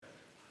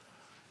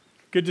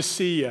Good to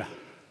see you.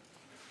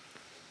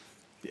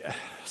 Yeah,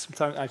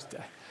 sometimes I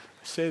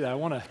say that. I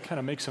want to kind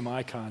of make some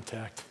eye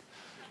contact.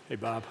 Hey,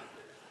 Bob.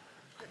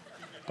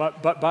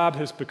 But Bob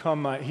has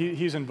become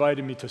he's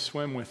invited me to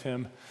swim with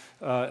him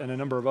and a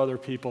number of other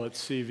people at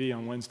CV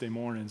on Wednesday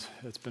mornings.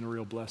 It's been a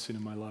real blessing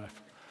in my life.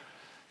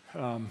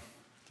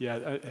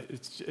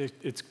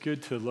 It's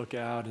good to look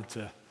out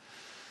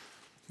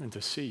and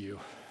to see you,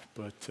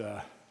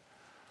 but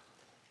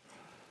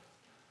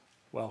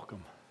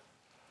welcome.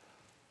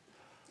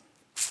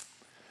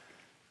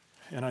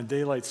 And on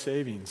Daylight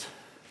Savings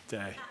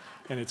Day,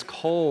 and it's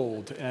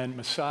cold, and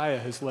Messiah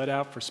has let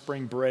out for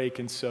spring break,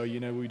 and so,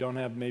 we don't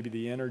have maybe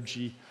the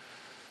energy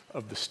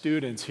of the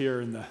students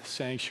here in the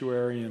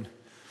sanctuary and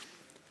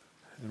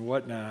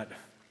whatnot.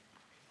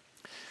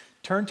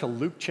 Turn to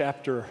Luke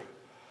chapter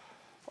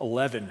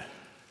 11.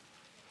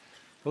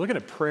 We're looking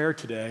at prayer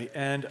today,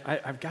 and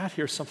I've got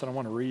here something I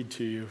want to read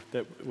to you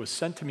that was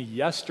sent to me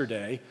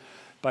yesterday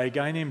by a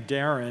guy named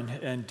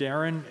Darren, and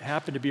Darren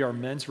happened to be our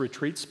men's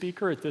retreat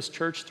speaker at this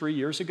church 3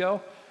 years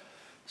ago.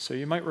 So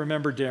you might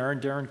remember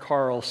Darren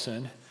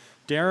Carlson.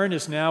 Darren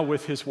is now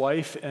with his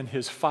wife and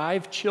his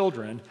 5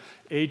 children,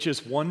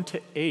 ages 1 to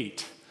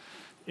 8,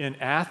 in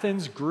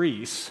Athens,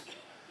 Greece,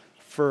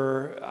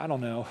 for,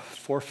 4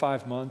 or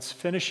 5 months,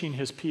 finishing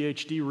his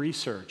PhD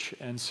research.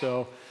 And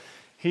so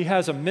he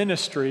has a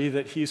ministry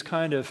that he's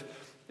kind of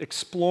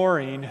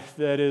exploring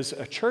that is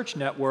a church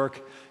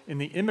network in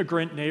the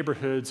immigrant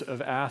neighborhoods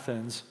of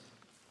Athens.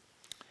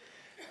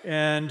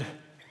 And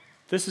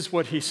this is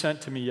what he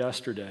sent to me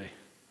yesterday.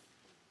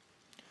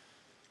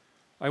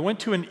 I went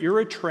to an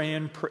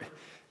Eritrea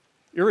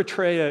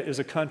is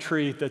a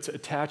country that's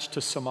attached to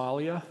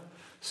Somalia,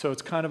 so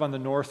it's kind of on the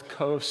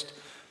northeast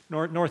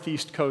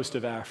coast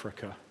of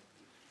Africa.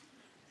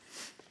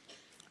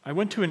 I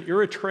went to an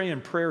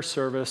Eritrean prayer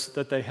service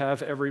that they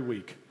have every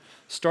week.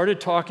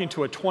 Started talking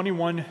to a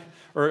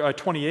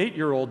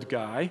 28-year-old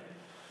guy.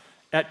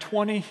 At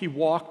 20, he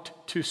walked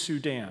to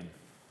Sudan.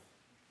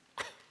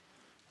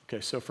 Okay,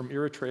 so from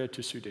Eritrea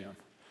to Sudan.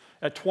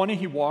 At 20,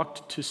 he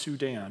walked to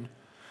Sudan,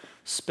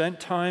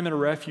 spent time in a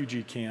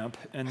refugee camp,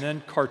 and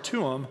then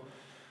Khartoum,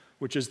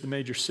 which is the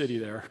major city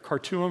there,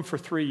 Khartoum for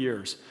 3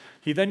 years.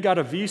 He then got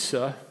a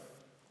visa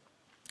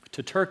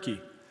to Turkey.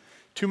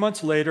 2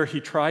 months later, he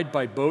tried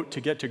by boat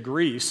to get to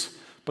Greece,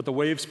 but the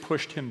waves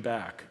pushed him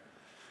back.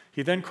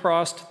 He then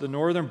crossed the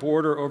northern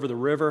border over the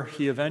river.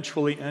 He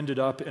eventually ended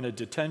up in a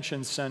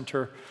detention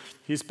center.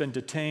 He's been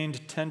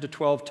detained 10 to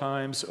 12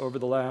 times over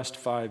the last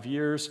 5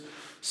 years.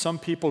 Some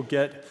people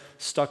get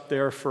stuck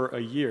there for a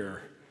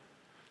year.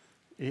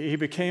 He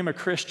became a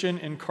Christian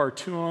in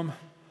Khartoum.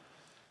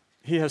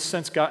 He has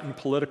since gotten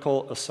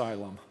political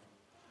asylum.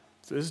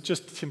 So this is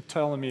just him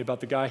telling me about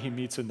the guy he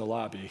meets in the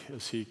lobby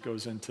as he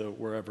goes into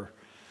wherever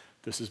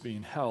this is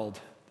being held,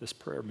 this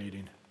prayer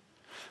meeting.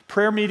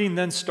 Prayer meeting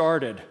then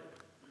started.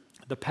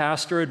 The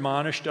pastor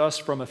admonished us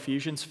from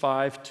Ephesians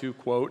 5 to,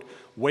 quote,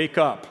 wake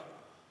up.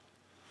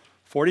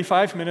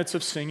 45 minutes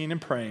of singing and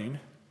praying,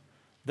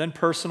 then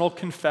personal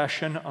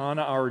confession on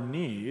our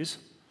knees,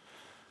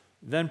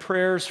 then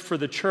prayers for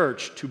the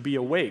church to be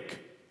awake,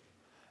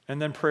 and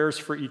then prayers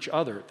for each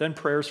other, then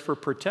prayers for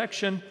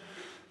protection,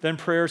 then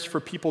prayers for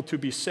people to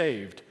be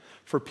saved,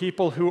 for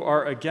people who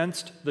are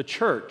against the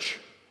church,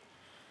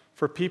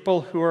 for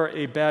people who are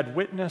a bad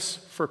witness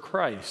for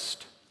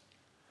Christ,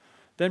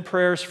 then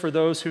prayers for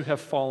those who have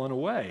fallen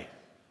away,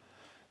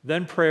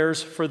 then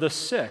prayers for the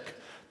sick,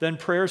 then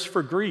prayers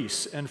for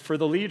Greece and for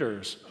the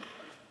leaders,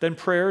 then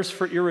prayers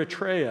for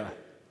Eritrea,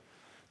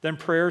 then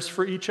prayers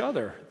for each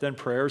other, then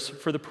prayers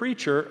for the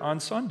preacher on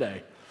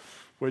Sunday,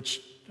 which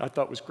I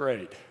thought was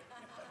great.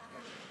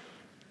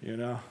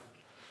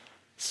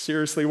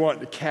 Seriously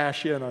wanting to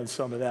cash in on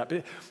some of that.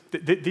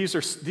 But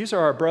these are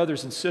our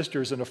brothers and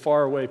sisters in a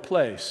faraway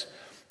place.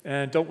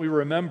 And don't we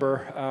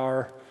remember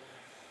our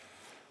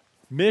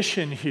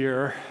mission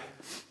here,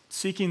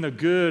 seeking the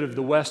good of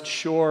the West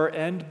Shore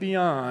and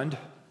beyond?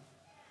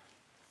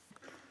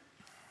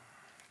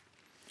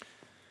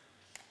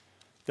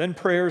 Then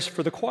prayers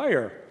for the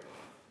choir.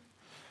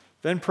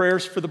 Then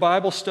prayers for the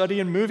Bible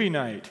study and movie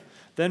night.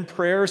 Then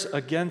prayers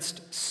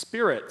against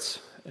spirits.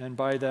 And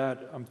by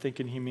that, I'm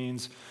thinking he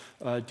means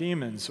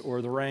demons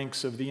or the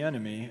ranks of the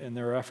enemy in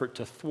their effort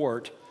to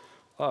thwart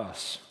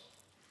us.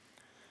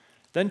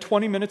 Then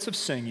 20 minutes of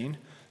singing.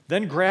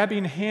 Then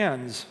grabbing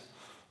hands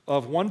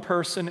of one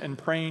person and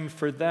praying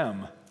for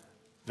them,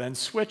 then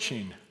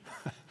switching,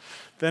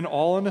 then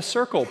all in a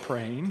circle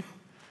praying,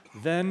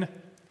 then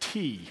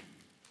tea.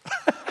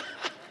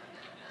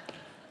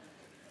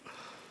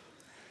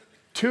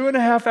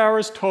 2.5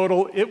 hours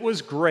total. It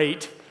was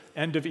great.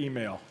 End of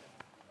email.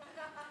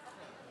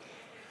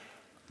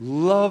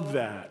 Love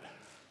that.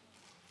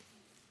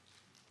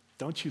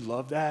 Don't you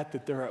love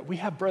that we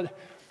have brothers.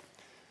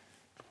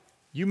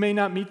 You may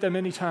not meet them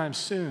anytime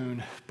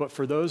soon, but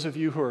for those of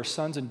you who are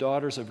sons and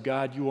daughters of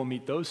God, you will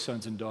meet those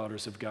sons and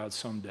daughters of God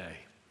someday.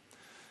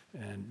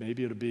 And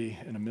maybe it'll be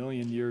in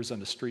 1,000,000 years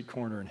on the street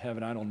corner in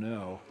heaven, I don't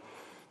know.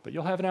 But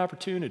you'll have an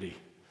opportunity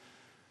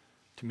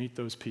to meet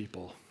those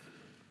people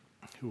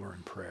who are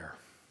in prayer.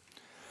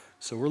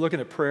 So we're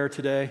looking at prayer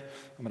today.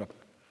 I'm going to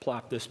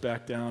plop this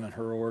back down on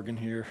her organ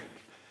here.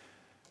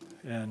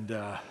 And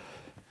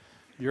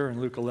you're in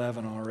Luke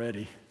 11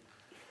 already.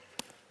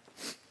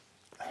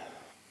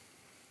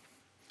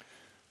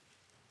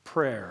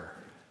 Prayer.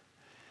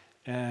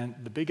 And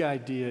the big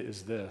idea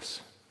is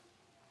this.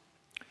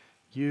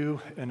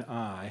 You and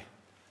I,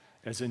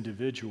 as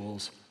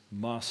individuals,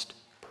 must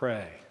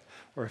pray.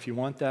 Or if you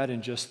want that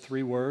in just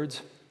 3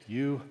 words,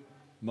 you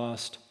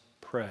must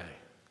pray.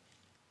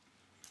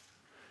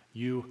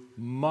 You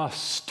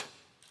must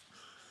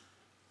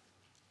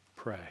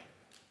pray.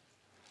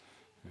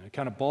 And I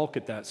kind of balk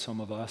at that, some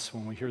of us,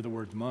 when we hear the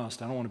word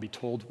must. I don't want to be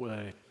told what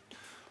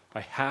I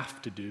have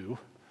to do,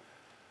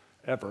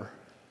 ever.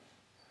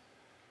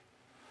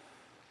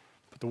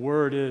 But the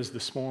word is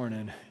this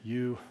morning,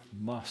 you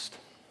must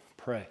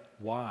pray.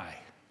 Why?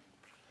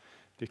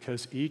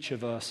 Because each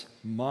of us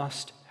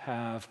must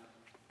have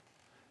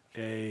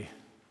a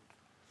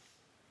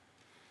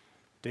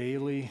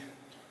daily,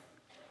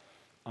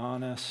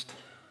 honest,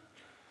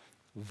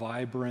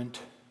 vibrant,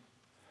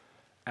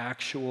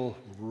 actual,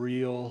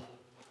 real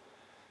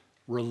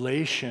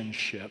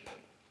relationship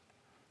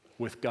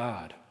with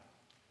God.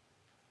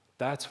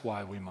 That's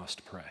why we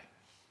must pray.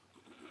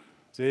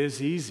 It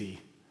is easy,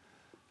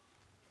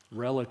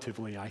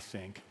 relatively, I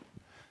think,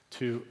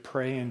 to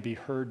pray and be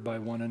heard by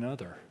one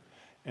another.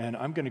 And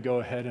I'm going to go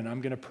ahead and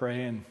I'm going to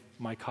pray, and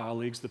my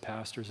colleagues, the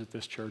pastors at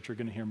this church, are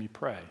going to hear me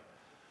pray.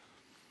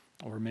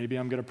 Or maybe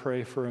I'm going to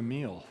pray for a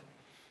meal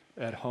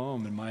at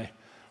home, and my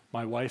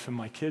wife and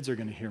my kids are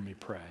going to hear me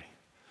pray.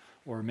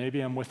 Or maybe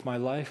I'm with my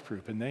life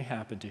group, and they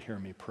happen to hear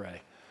me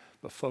pray.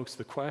 But folks,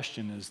 the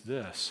question is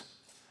this.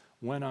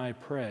 When I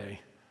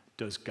pray,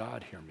 does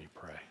God hear me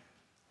pray?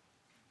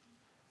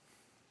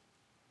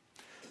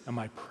 Am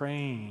I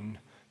praying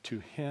to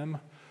Him,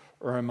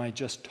 or am I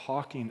just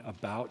talking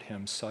about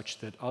Him such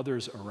that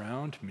others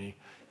around me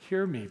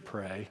hear me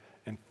pray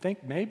and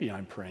think maybe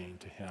I'm praying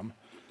to Him,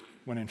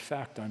 when in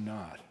fact I'm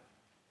not?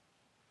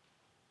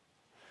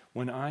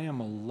 When I am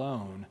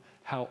alone,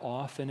 how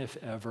often, if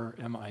ever,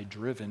 am I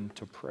driven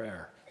to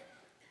prayer?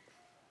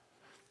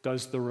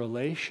 Does the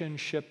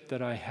relationship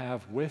that I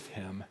have with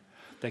Him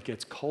that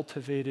gets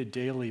cultivated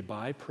daily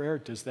by prayer,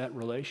 does that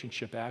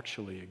relationship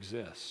actually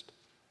exist?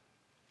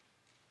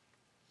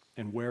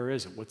 And where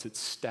is it? What's its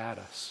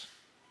status?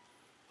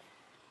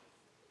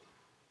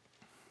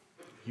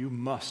 You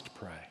must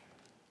pray.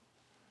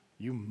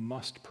 You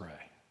must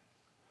pray.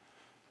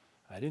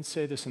 I didn't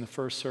say this in the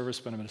first service,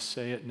 but I'm going to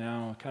say it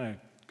now. I'll kind of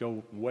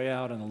go way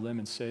out on a limb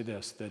and say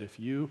this, that if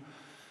you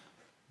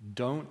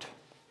don't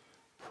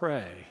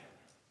pray,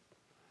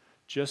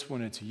 just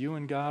when it's you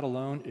and God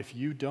alone, if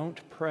you don't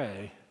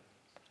pray,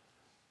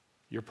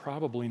 you're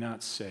probably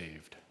not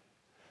saved.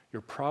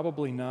 You're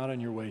probably not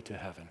on your way to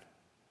heaven.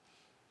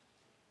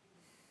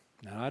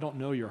 Now, I don't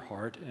know your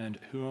heart, and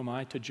who am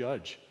I to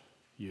judge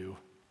you?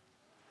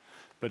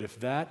 But if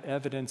that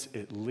evidence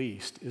at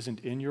least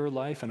isn't in your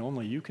life, and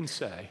only you can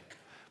say,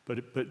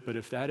 but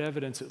if that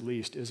evidence at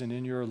least isn't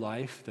in your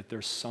life, that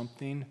there's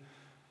something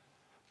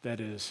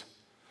that is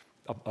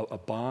a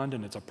bond,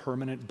 and it's a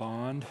permanent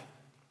bond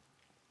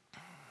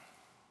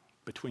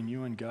between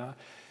you and God,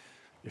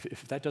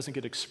 if that doesn't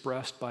get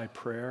expressed by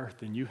prayer,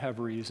 then you have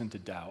reason to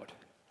doubt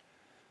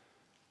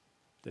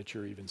that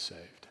you're even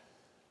saved.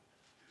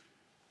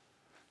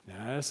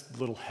 Now, that's a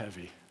little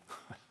heavy,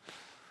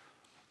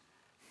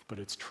 but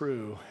it's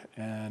true,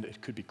 and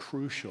it could be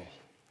crucial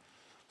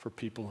for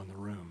people in the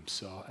room.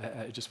 So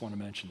I just want to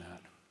mention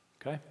that,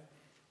 okay?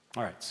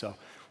 All right, so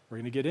we're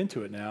going to get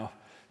into it now.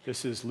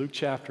 This is Luke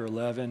chapter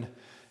 11,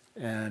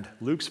 and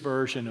Luke's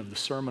version of the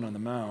Sermon on the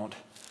Mount,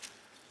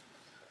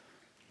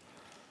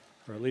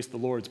 or at least the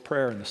Lord's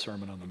Prayer in the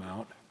Sermon on the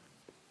Mount.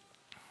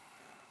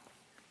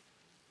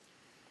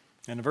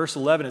 And in verse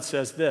 11 it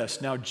says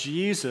this, "Now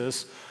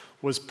Jesus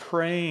was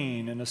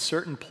praying in a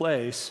certain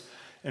place,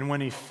 and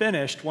when he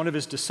finished, one of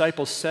his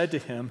disciples said to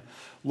him,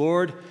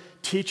 'Lord,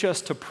 teach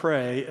us to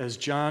pray as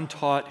John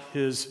taught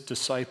his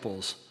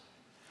disciples.'"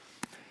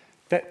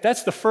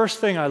 That's the first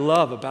thing I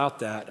love about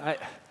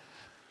that.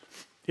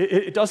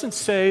 It doesn't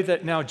say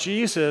that now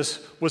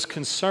Jesus was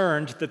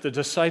concerned that the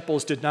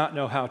disciples did not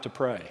know how to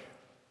pray.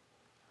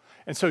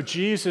 And so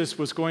Jesus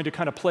was going to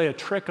kind of play a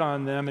trick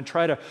on them and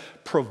try to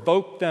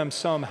provoke them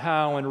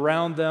somehow and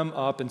round them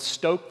up and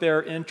stoke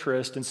their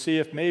interest and see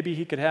if maybe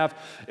he could have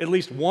at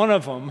least one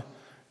of them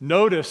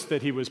notice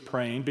that he was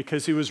praying,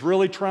 because he was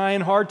really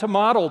trying hard to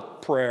model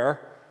prayer.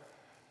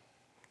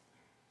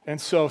 And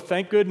so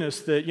thank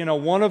goodness that,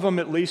 one of them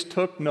at least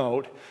took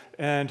note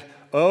and,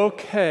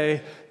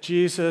 okay,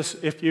 Jesus,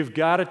 if you've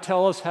got to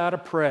tell us how to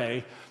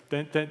pray,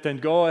 then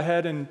go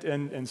ahead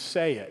and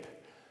say it.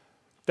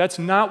 That's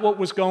not what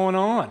was going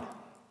on.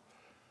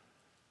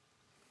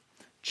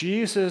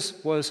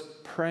 Jesus was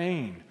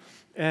praying.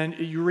 And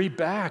you read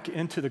back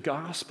into the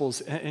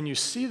Gospels and you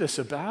see this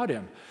about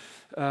him.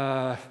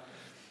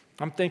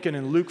 I'm thinking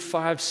in Luke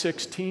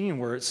 5:16,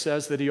 where it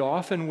says that he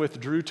often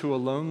withdrew to a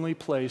lonely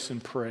place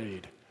and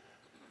prayed.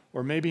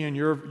 Or maybe in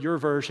your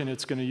version,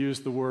 it's going to use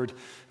the word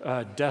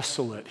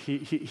desolate.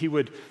 He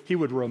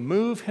would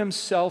remove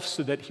himself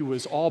so that he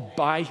was all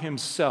by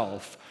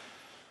himself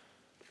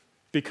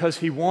because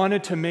he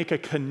wanted to make a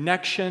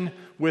connection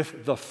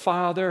with the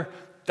Father.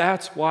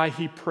 That's why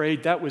he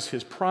prayed. That was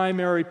his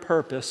primary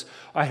purpose.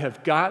 I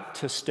have got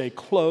to stay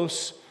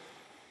close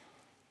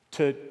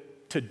to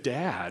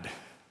Dad.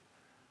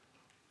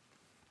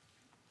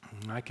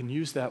 And I can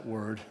use that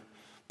word.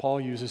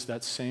 Paul uses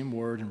that same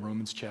word in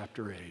Romans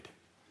chapter 8.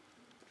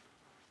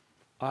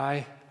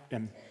 I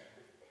am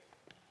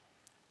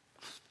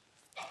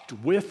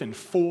with and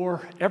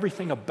for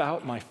everything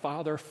about my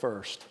Father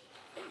first.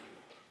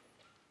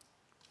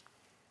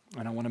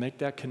 And I want to make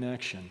that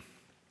connection.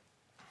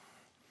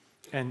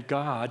 And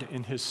God,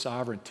 in his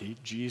sovereignty,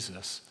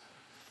 Jesus,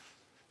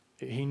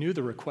 he knew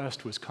the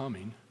request was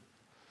coming.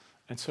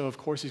 And so, of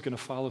course, he's going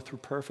to follow through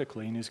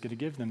perfectly, and he's going to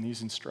give them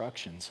these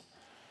instructions.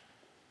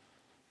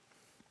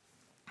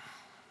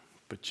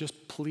 But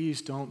just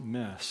please don't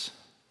miss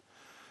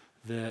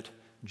that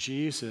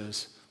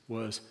Jesus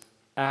was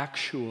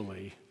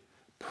actually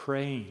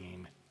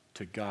praying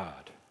to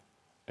God.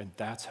 And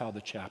that's how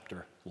the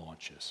chapter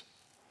launches.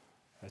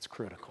 That's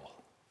critical.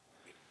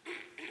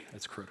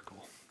 That's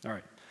critical. All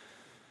right.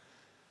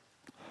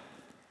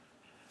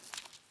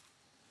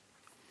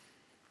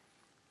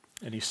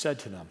 And he said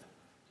to them,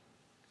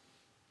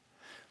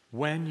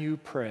 when you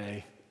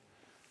pray,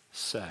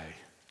 say.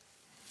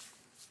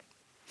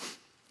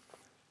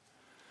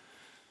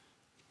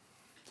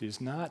 It is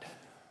not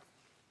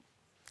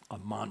a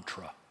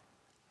mantra.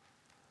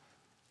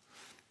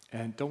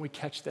 And don't we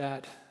catch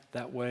that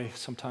way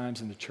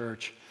sometimes in the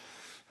church?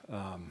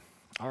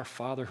 Our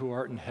Father who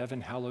art in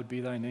heaven, hallowed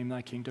be thy name,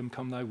 thy kingdom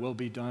come, thy will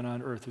be done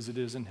on earth as it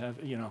is in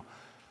heaven.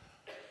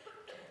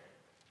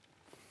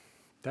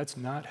 That's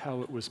not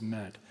how it was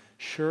meant.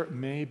 Sure, it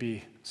may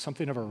be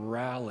something of a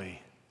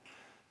rally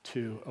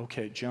to,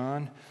 okay,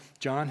 John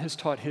has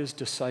taught his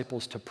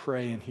disciples to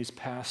pray, and he's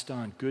passed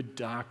on good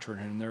doctrine,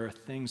 and there are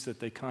things that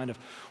they kind of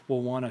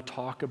will want to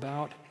talk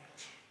about.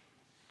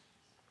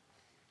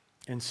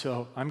 And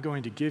so I'm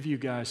going to give you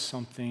guys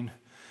something,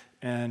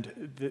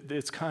 and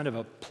it's kind of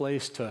a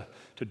place to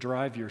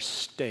drive your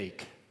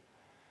stake.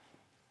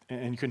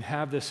 And you can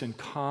have this in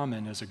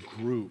common as a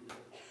group.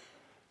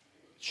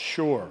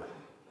 Sure.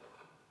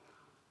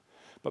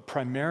 But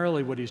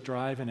primarily what he's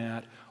driving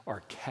at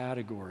are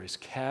categories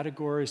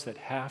that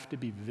have to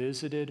be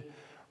visited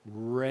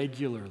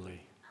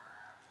regularly,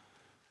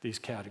 these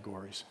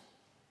categories.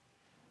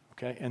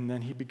 Okay, and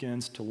then he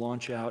begins to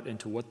launch out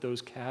into what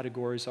those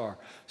categories are.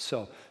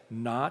 So,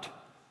 not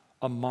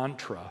a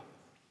mantra,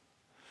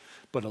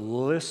 but a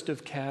list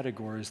of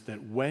categories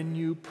that when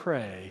you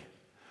pray,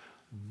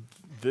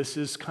 this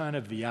is kind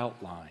of the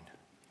outline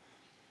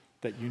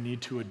that you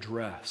need to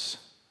address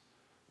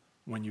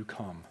when you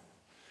come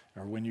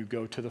or when you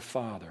go to the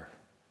Father.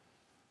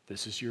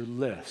 This is your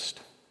list.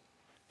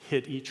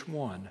 Hit each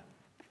one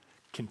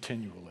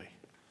continually.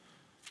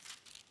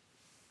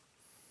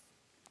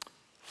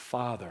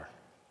 Father,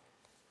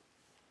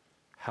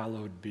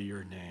 hallowed be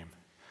your name.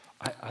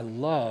 I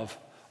love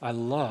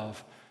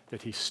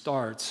that he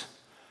starts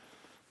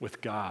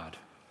with God.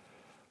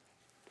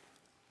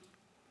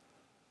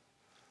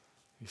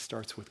 He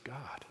starts with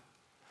God.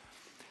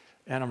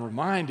 And I'm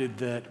reminded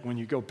that when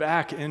you go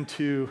back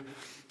into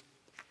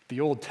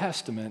the Old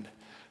Testament,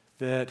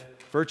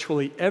 that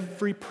virtually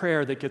every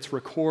prayer that gets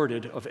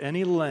recorded of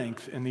any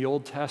length in the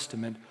Old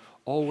Testament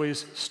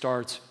always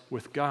starts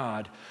with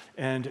God.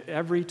 And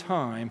every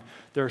time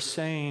they're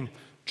saying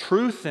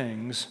true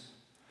things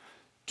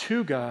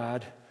to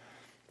God,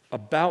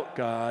 about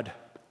God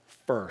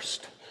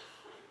first.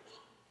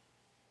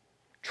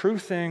 True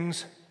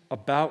things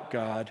about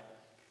God,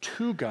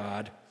 to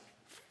God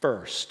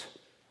first.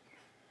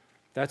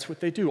 That's what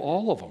they do,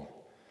 all of them.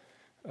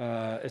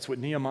 It's what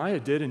Nehemiah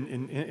did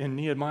in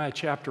Nehemiah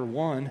chapter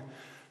 1,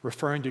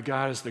 referring to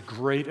God as the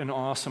great and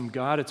awesome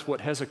God. It's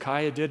what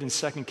Hezekiah did in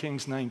 2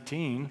 Kings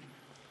 19,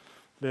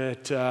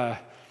 that the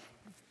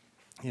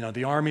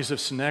armies of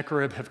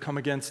Sennacherib have come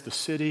against the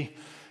city,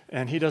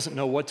 and he doesn't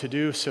know what to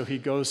do, so he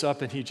goes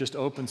up and he just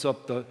opens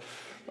up the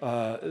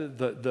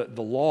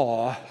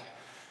law,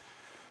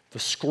 the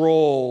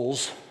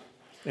scrolls,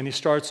 and he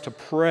starts to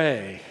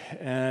pray,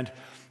 and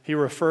he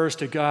refers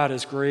to God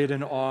as great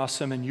and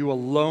awesome, and you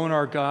alone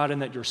are God,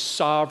 and that you're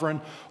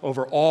sovereign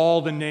over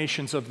all the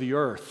nations of the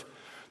earth.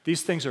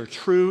 These things are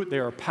true, they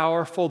are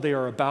powerful, they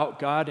are about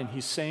God, and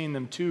he's saying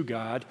them to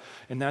God,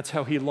 and that's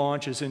how he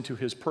launches into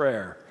his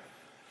prayer.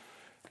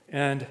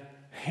 And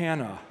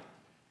Hannah.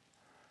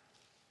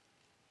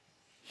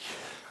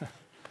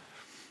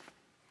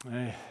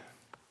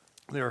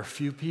 There are a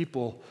few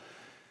people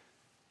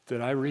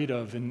that I read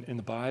of in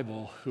the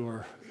Bible who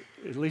are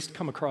at least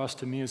come across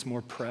to me as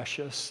more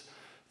precious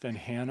than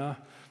Hannah,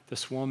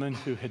 this woman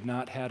who had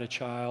not had a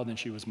child and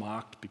she was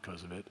mocked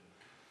because of it.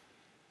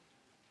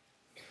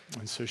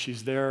 And so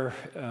she's there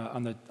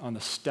on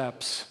the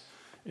steps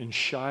in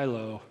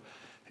Shiloh,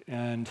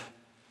 and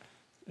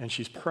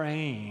she's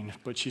praying,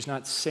 but she's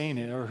not saying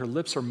it, or her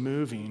lips are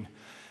moving,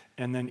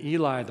 And then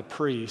Eli, the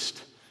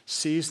priest,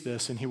 sees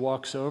this, and he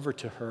walks over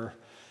to her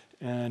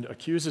and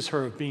accuses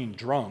her of being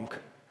drunk.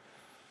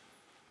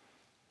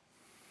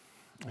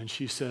 And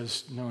she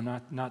says, no,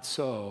 not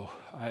so.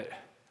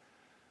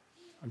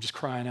 I'm just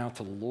crying out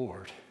to the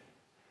Lord.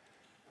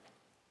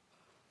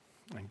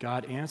 And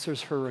God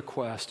answers her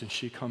request, and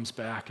she comes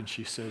back and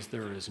she says,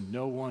 there is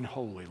no one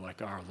holy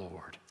like our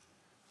Lord.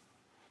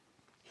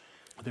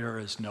 There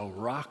is no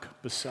rock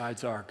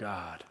besides our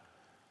God.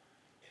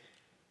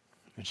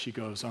 And she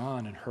goes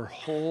on, and her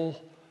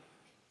whole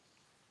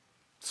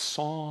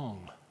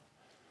song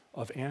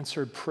of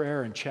answered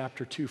prayer in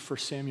chapter 2, 1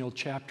 Samuel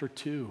chapter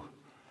 2.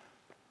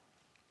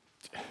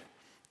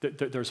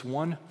 There's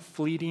one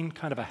fleeting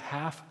kind of a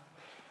half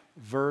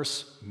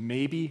verse,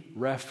 maybe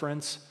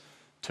reference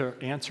to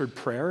answered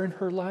prayer in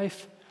her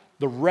life.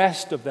 The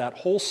rest of that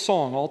whole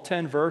song, all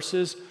 10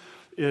 verses,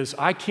 is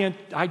I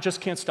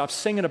just can't stop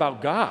singing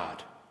about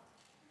God.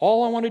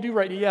 All I want to do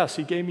right now, yes,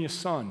 he gave me a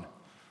son.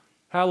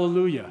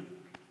 Hallelujah.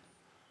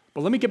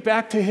 But let me get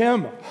back to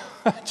him.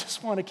 I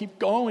just want to keep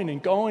going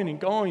and going and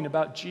going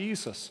about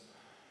Jesus.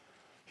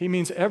 He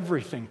means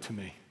everything to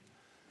me.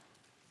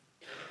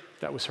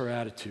 That was her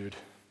attitude.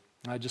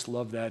 I just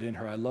love that in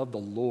her. I love the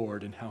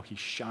Lord and how he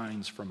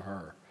shines from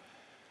her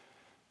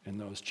in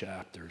those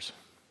chapters.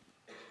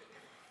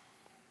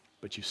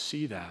 But you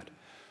see that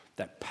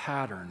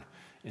pattern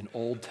in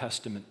Old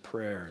Testament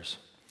prayers.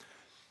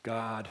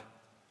 God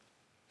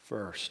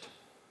first. It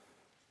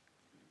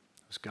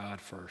was God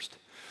first.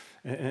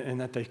 And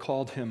that they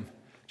called him,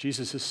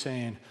 Jesus is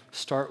saying,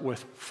 start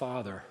with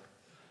Father.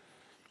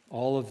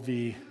 All of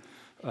the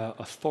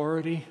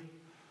authority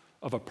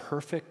of a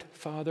perfect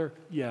Father,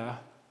 yeah.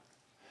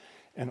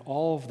 And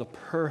all of the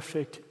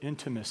perfect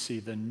intimacy,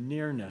 the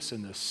nearness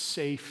and the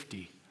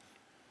safety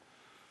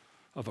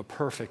of a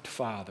perfect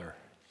Father,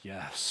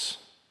 yes.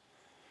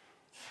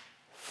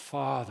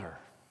 Father.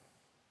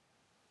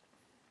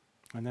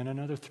 And then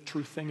another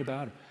true thing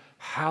about it,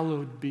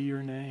 hallowed be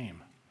your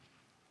name.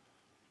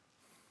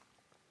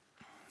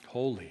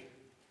 Holy.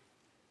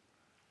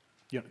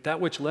 That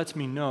which lets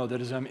me know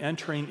that as I'm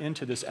entering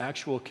into this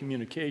actual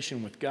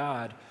communication with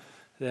God,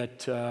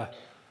 that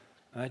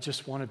I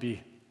just want to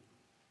be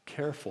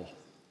careful.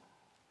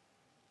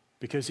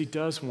 Because he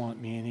does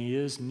want me, and he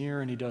is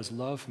near, and he does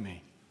love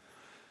me.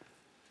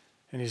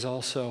 And he's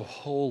also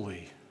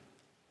holy,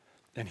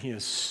 and he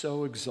is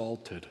so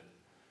exalted.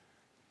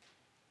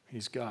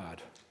 He's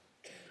God.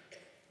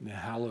 And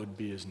hallowed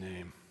be his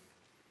name.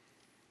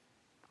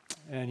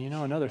 And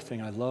another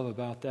thing I love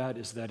about that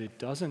is that it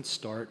doesn't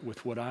start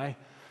with what I,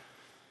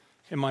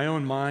 in my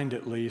own mind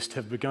at least,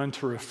 have begun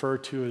to refer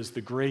to as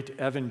the great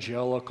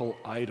evangelical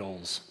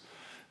idols,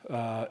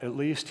 at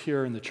least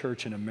here in the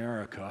church in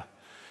America.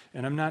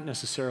 And I'm not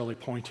necessarily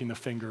pointing the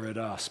finger at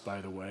us, by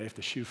the way. If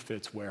the shoe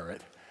fits, wear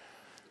it.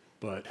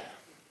 But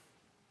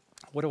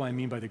what do I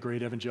mean by the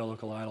great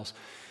evangelical idols?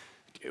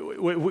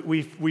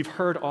 We've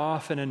heard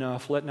often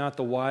enough, let not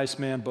the wise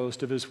man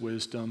boast of his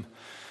wisdom,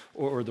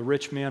 or the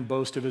rich man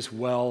boast of his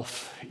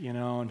wealth,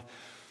 and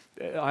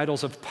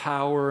idols of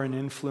power and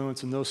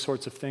influence and those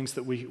sorts of things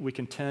that we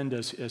can tend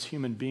as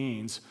human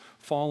beings,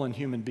 fallen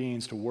human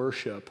beings, to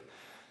worship.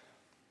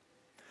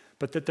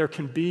 But that there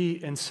can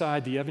be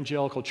inside the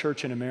evangelical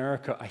church in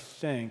America, I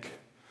think,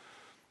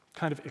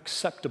 kind of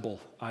acceptable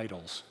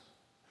idols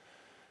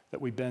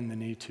that we bend the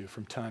knee to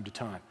from time to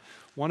time.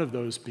 One of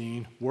those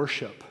being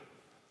worship.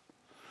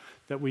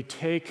 That we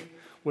take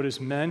what is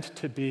meant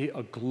to be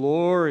a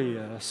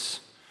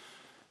glorious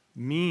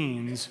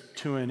means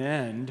to an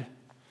end,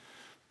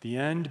 the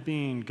end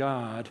being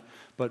God,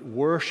 but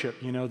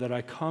worship, that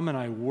I come and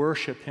I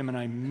worship him and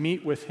I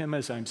meet with him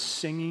as I'm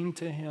singing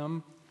to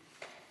him.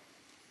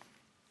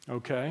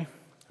 Okay?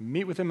 I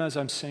meet with him as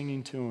I'm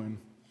singing to him.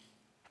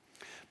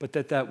 But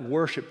that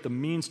worship, the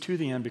means to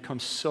the end,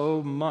 becomes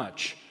so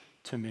much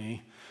to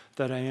me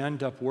that I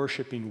end up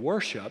worshiping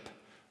worship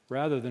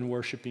rather than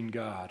worshiping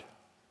God.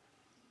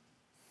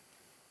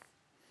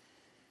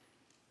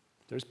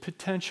 There's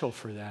potential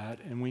for that,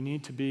 and we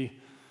need to be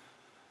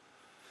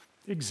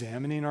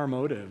examining our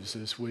motives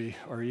as we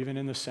are even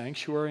in the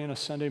sanctuary on a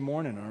Sunday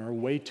morning on our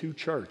way to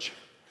church.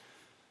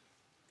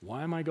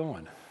 Why am I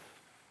going?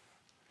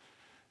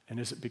 And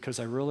is it because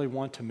I really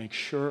want to make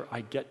sure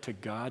I get to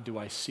God? Do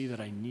I see that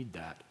I need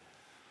that?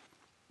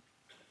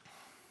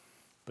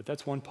 But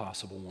that's one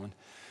possible one.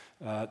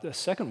 The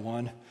second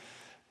one,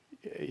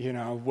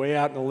 way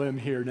out in the limb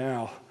here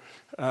now,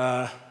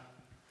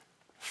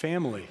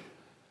 family.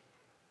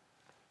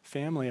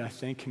 Family, I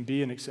think, can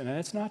be and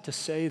it's not to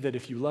say that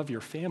if you love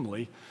your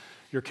family,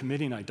 you're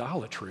committing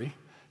idolatry.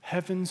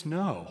 Heavens,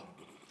 no.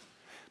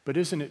 But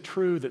isn't it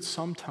true that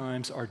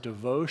sometimes our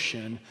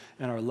devotion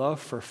and our love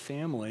for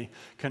family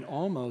can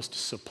almost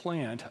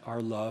supplant our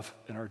love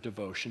and our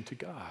devotion to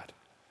God?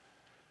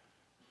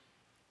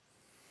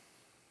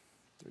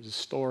 There's a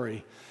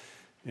story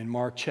in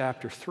Mark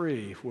chapter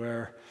 3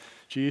 where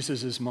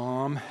Jesus'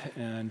 mom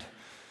and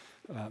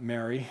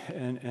Mary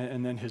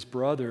and then his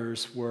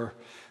brothers were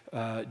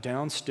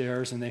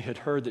downstairs, and they had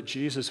heard that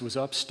Jesus was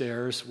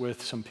upstairs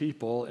with some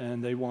people,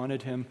 and they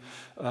wanted him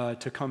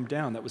to come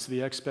down. That was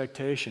the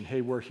expectation.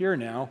 Hey, we're here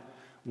now.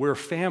 We're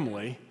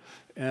family,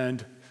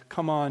 and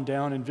come on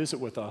down and visit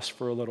with us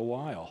for a little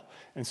while.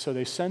 And so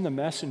they send the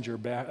messenger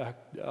back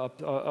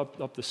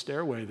up the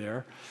stairway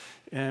there.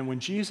 And when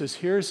Jesus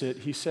hears it,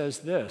 he says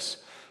this,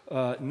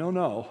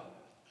 no,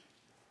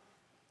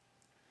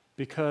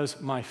 because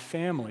my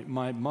family,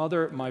 my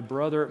mother, my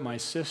brother, my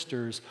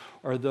sisters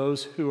are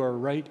those who are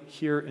right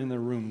here in the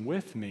room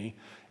with me,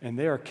 and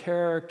they are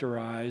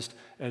characterized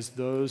as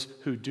those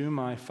who do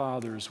my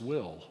Father's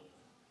will.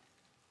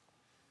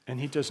 And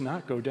he does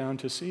not go down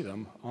to see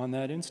them on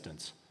that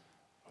instance.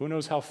 Who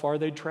knows how far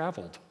they'd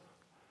traveled?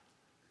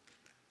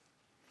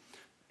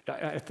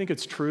 I think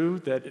it's true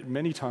that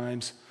many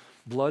times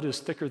blood is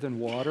thicker than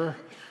water,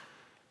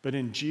 but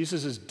in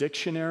Jesus'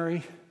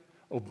 dictionary,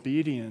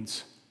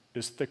 obedience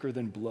is thicker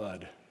than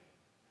blood.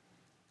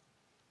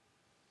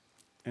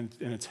 And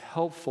it's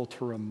helpful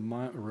to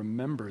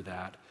remember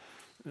that,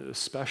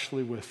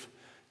 especially with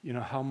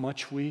how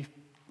much we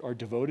are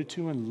devoted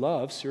to and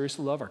love,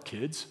 seriously love our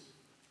kids,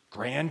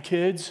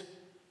 grandkids.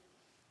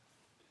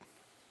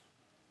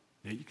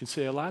 Yeah, you can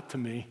say a lot to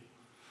me,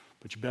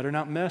 but you better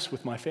not mess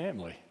with my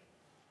family.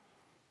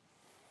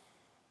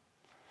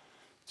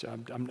 So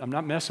I'm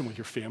not messing with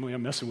your family,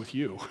 I'm messing with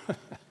you.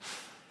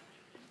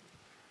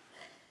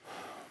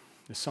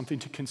 There's something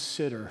to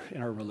consider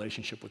in our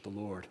relationship with the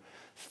Lord.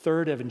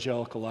 Third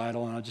evangelical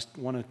idol, and I just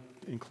want to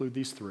include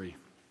these three,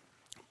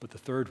 but the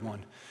third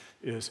one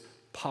is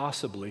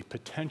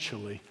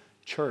potentially,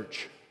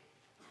 church,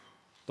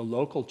 the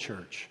local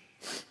church.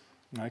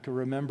 And I can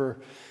remember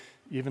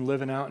even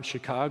living out in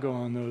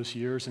Chicago in those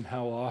years and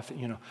how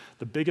often,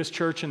 the biggest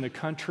church in the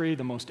country,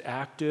 the most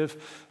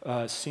active,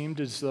 seemed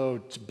as though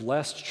the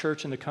blessed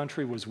church in the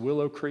country was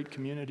Willow Creek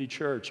Community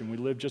Church, and we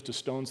lived just a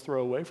stone's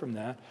throw away from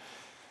that.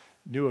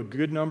 Knew a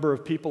good number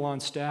of people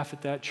on staff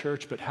at that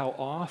church, but how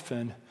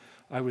often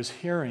I was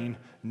hearing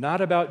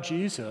not about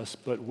Jesus,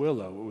 but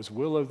Willow. It was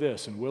Willow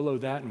this and Willow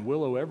that and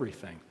Willow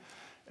everything.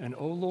 And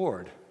oh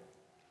Lord,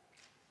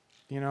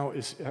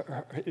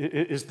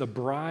 is the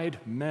bride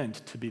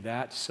meant to be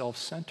that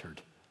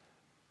self-centered?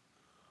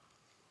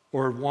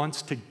 Or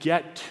wants to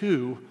get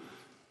to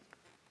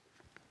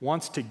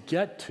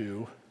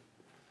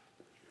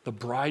the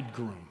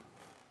bridegroom?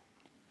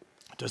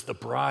 Does the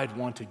bride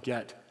want to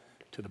get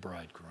to the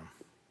bridegroom?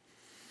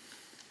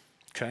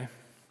 Okay?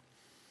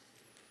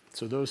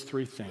 So those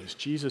three things.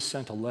 Jesus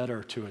sent a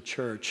letter to a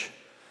church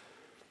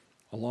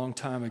a long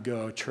time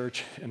ago, a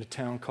church in a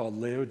town called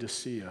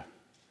Laodicea.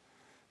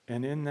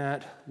 And in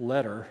that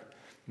letter,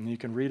 and you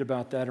can read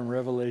about that in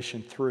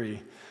Revelation 3,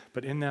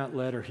 but in that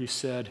letter he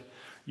said,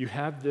 you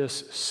have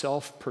this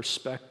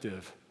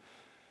self-perspective,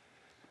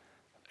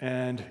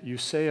 and you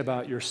say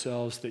about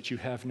yourselves that you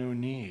have no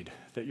need,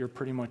 that you're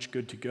pretty much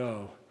good to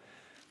go.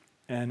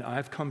 And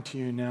I've come to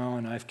you now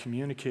and I've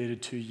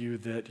communicated to you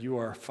that you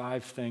are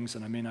 5 things,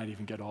 and I may not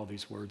even get all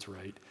these words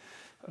right.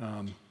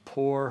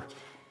 Poor,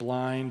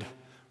 blind,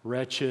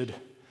 wretched,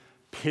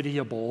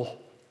 pitiable,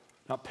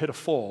 not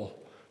pitiful,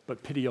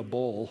 but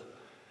pitiable,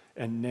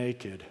 and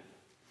naked.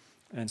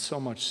 And so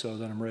much so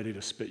that I'm ready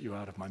to spit you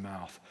out of my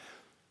mouth.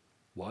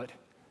 What?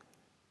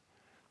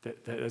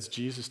 That's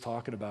Jesus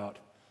talking about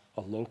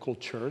a local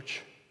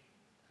church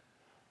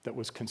that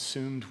was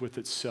consumed with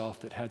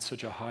itself, that had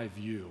such a high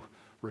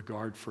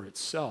regard for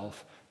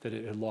itself, that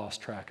it had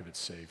lost track of its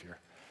Savior.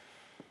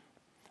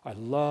 I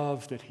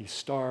love that he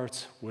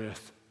starts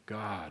with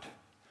God.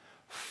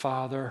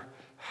 Father,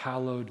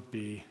 hallowed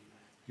be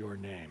your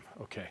name.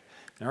 Okay,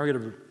 now we're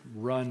going to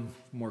run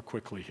more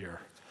quickly here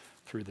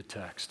through the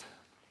text.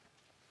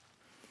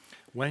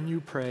 When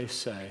you pray,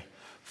 say,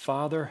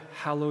 Father,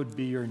 hallowed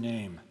be your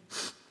name.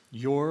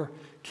 Your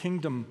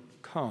kingdom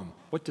come.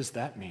 What does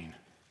that mean?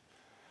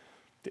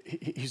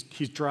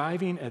 He's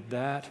driving at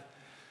that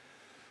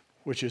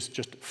which is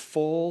just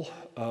full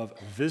of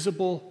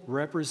visible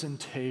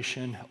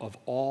representation of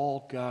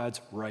all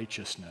God's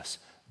righteousness.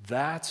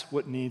 That's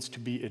what needs to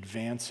be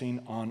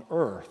advancing on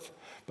earth.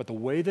 But the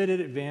way that it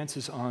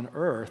advances on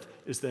earth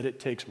is that it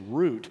takes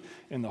root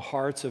in the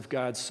hearts of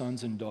God's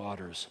sons and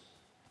daughters.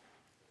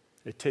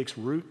 It takes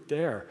root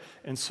there.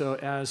 And so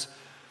as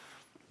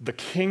the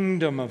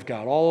kingdom of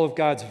God, all of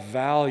God's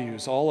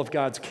values, all of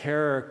God's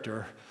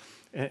character,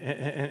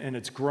 and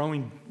it's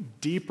growing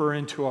deeper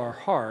into our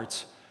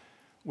hearts,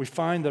 we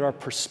find that our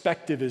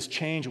perspective is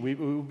changing. We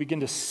begin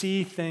to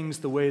see things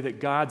the way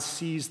that God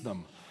sees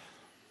them.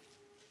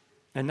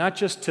 And not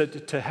just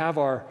to have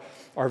our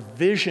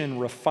vision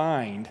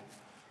refined,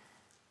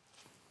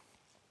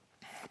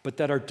 but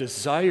that our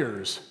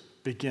desires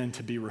begin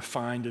to be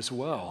refined as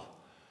well.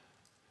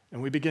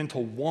 And we begin to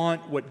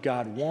want what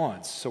God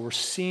wants. So we're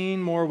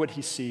seeing more what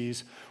he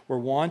sees, we're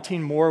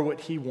wanting more what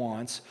he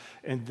wants,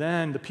 and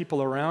then the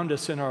people around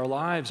us in our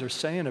lives are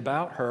saying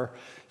about her,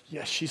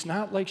 yes, she's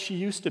not like she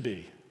used to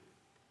be.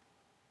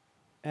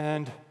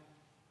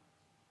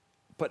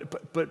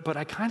 But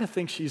I kind of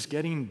think she's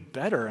getting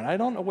better, and I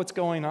don't know what's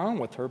going on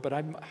with her,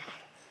 but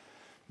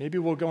Maybe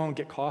we'll go and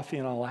get coffee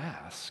and I'll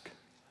ask.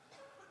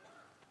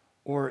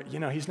 Or,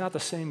 he's not the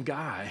same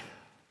guy.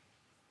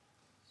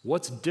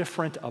 What's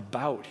different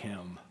about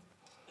him?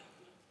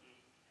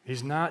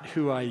 He's not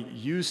who I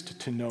used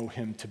to know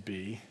him to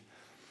be.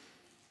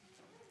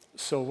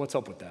 So what's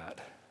up with that?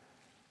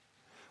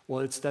 Well,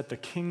 it's that the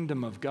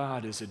kingdom of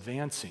God is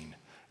advancing.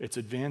 It's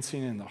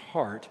advancing in the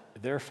heart,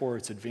 therefore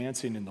it's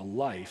advancing in the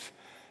life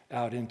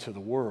out into the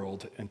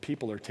world, and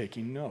people are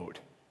taking note.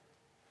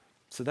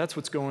 So that's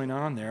what's going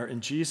on there,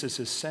 and Jesus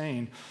is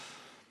saying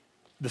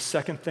the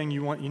second thing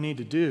you need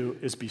to do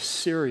is be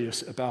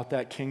serious about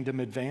that kingdom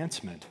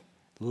advancement.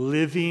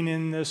 Living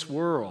in this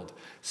world,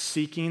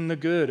 seeking the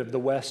good of the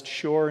West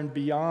Shore and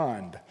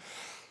beyond.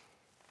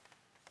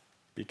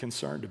 Be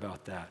concerned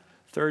about that.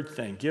 Third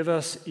thing, give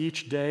us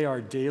each day our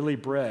daily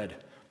bread.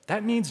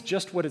 That means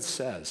just what it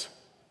says.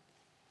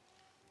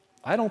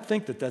 I don't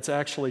think that that's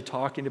actually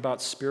talking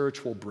about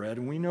spiritual bread,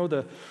 and we know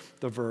the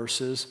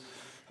verses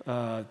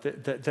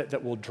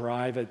that will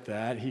drive at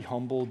that. He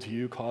humbled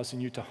you, causing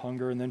you to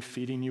hunger, and then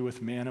feeding you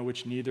with manna,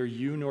 which neither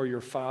you nor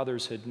your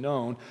fathers had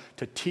known,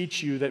 to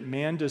teach you that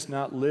man does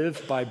not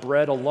live by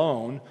bread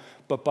alone,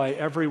 but by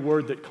every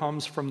word that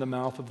comes from the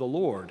mouth of the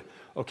Lord.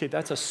 Okay,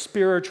 that's a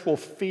spiritual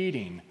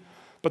feeding.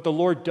 But the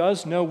Lord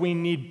does know we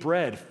need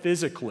bread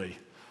physically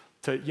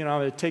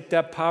to take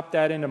that, pop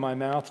that into my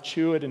mouth,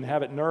 chew it, and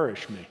have it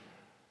nourish me.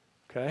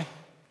 Okay?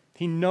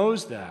 He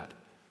knows that.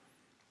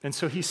 And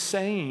so he's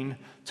saying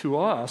to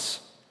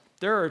us,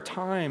 there are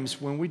times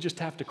when we just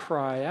have to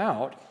cry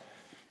out,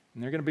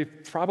 and they're going to be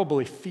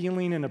probably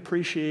feeling and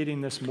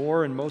appreciating this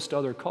more in most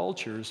other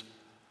cultures.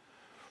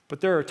 But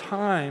there are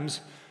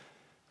times,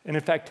 and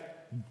in fact,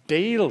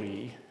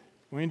 daily,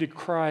 we need to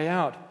cry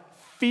out,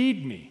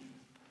 feed me.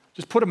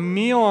 Just put a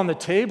meal on the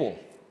table.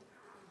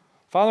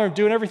 Father, I'm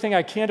doing everything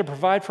I can to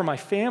provide for my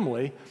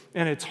family,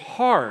 and it's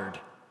hard.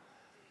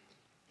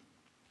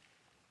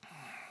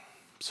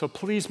 So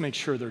please make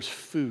sure there's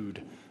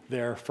food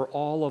there for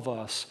all of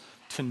us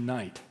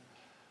tonight.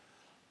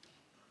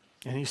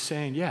 And he's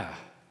saying,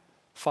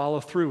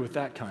 follow through with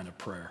that kind of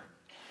prayer.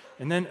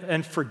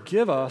 And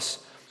forgive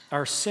us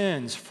our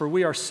sins, for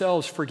we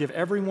ourselves forgive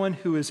everyone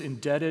who is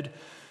indebted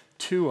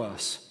to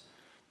us.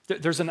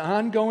 There's an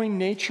ongoing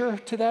nature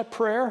to that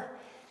prayer.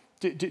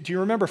 Do you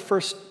remember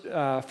 1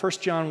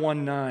 John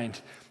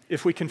 1:9?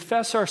 If we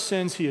confess our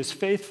sins, he is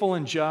faithful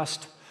and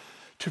just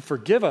to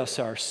forgive us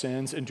our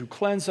sins and to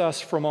cleanse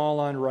us from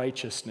all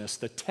unrighteousness.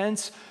 The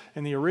tense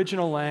in the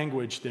original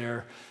language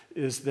there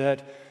is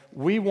that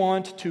we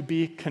want to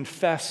be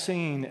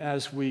confessing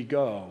as we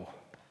go.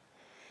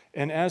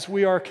 And as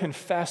we are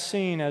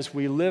confessing, as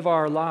we live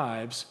our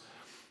lives,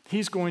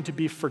 he's going to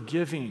be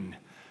forgiving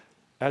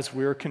as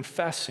we're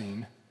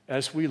confessing,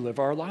 as we live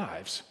our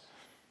lives.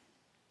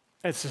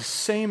 It's the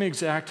same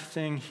exact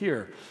thing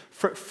here.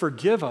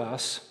 Forgive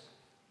us,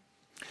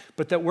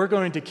 but that we're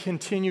going to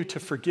continue to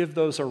forgive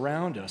those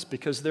around us,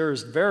 because there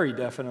is very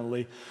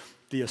definitely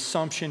the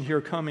assumption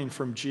here coming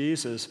from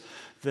Jesus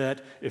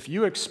that if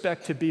you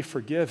expect to be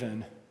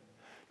forgiven,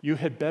 you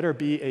had better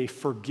be a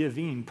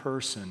forgiving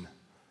person.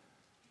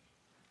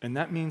 And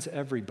that means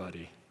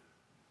everybody.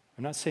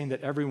 I'm not saying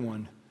that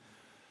everyone.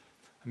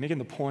 I'm making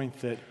the point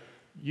that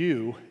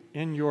you,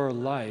 in your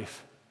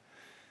life,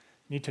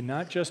 need to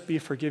not just be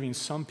forgiving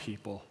some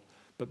people,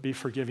 but be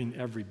forgiving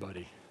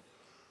everybody.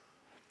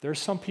 There's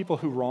some people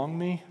who wrong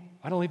me,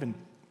 I don't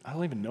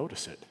even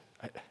notice it.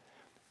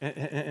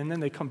 And then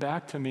they come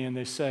back to me and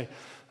they say,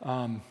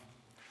 I'm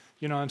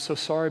so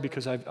sorry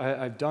because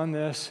I've done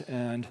this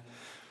and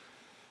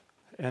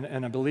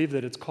I believe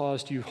that it's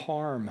caused you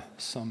harm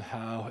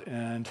somehow,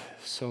 and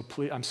so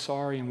please, I'm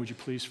sorry, and would you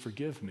please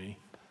forgive me?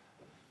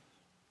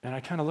 And I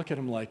kind of look at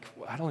them like,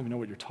 I don't even know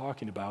what you're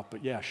talking about,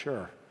 but yeah,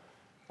 sure.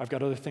 I've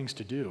got other things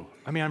to do.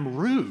 I mean, I'm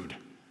rude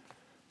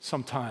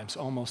sometimes,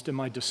 almost, in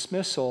my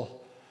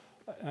dismissal.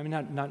 I mean,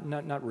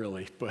 not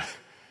really, but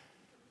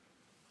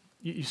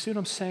you see what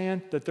I'm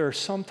saying? That there are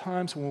some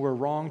times when we're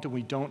wronged and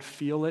we don't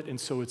feel it, and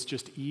so it's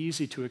just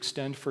easy to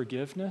extend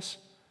forgiveness.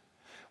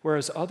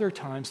 Whereas other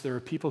times there are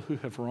people who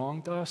have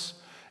wronged us,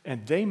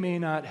 and they may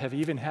not have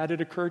even had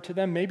it occur to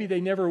them. Maybe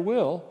they never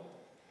will.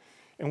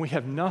 And we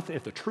have nothing,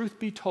 if the truth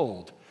be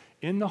told,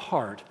 in the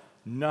heart,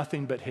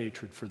 nothing but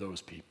hatred for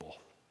those people.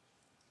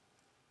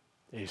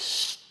 They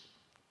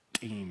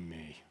steam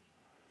me.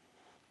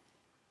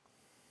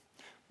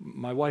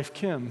 My wife,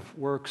 Kim,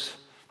 works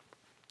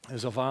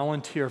as a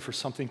volunteer for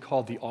something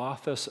called the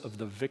Office of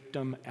the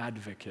Victim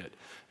Advocate.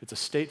 It's a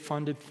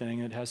state-funded thing.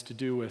 It has to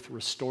do with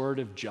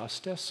restorative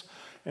justice.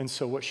 And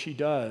so what she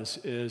does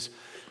is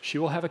she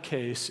will have a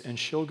case and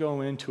she'll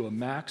go into a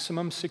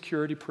maximum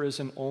security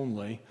prison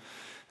only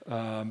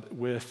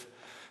with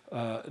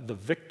the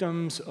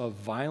victims of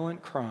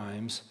violent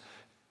crimes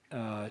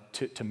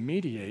to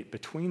mediate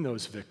between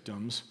those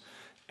victims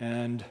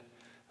and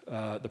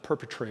the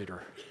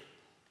perpetrator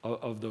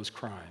of those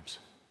crimes.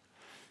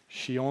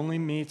 She only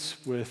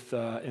meets with,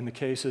 in the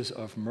cases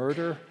of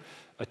murder,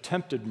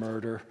 attempted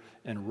murder,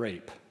 and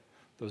rape.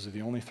 Those are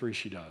the only three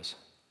she does.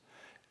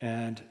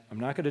 And I'm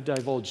not going to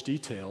divulge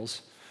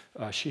details,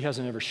 She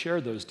hasn't ever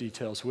shared those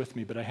details with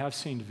me, but I have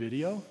seen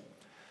video.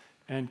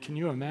 And can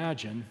you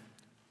imagine,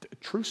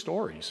 true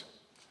stories.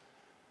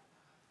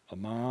 A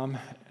mom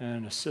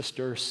and a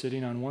sister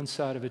sitting on one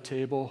side of a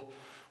table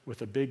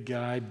with a big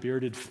guy,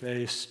 bearded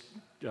face,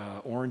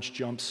 orange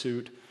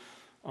jumpsuit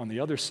on the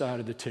other side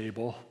of the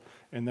table,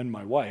 and then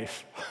my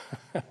wife,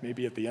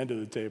 maybe at the end of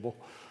the table.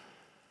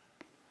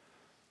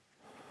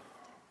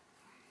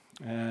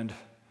 And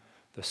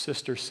the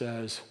sister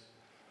says,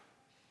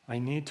 I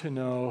need to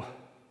know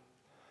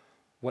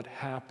what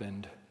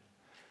happened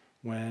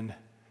when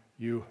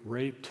you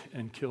raped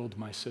and killed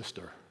my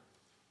sister,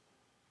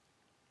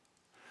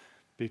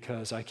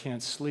 because I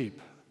can't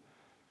sleep.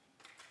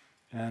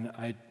 And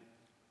I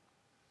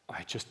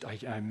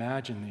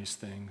imagine these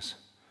things.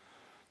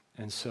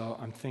 And so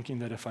I'm thinking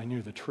that if I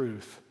knew the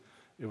truth,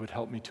 it would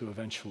help me to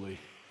eventually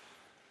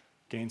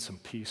gain some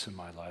peace in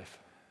my life.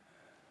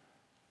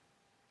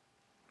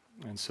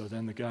 And so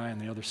then the guy on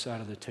the other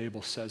side of the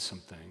table says some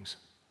things.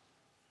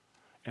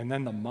 And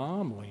then the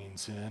mom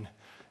leans in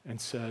and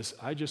says,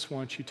 I just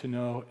want you to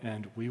know,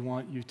 and we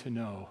want you to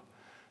know,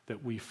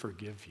 that we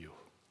forgive you.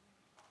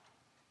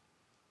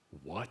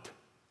 What?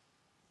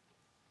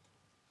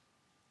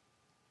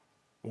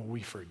 Well,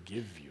 we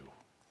forgive you.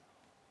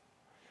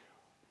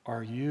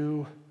 Are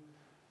you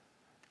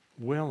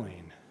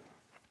willing?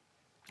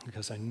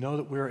 Because I know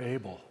that we're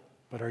able,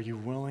 but are you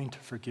willing to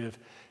forgive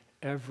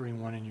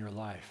everyone in your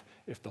life?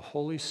 If the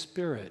Holy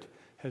Spirit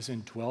has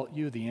indwelt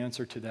you, the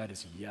answer to that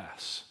is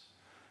yes.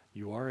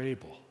 You are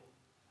able.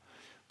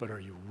 But are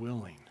you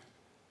willing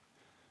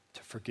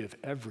to forgive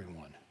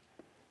everyone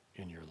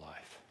in your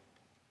life?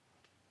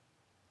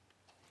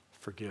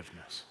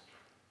 Forgiveness.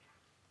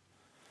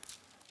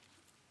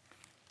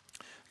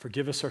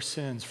 Forgive us our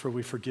sins, for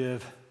we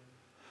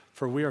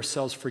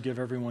ourselves forgive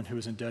everyone who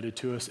is indebted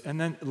to us. And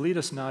then lead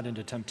us not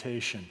into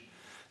temptation.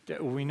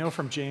 We know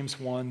from James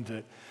 1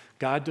 that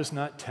God does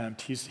not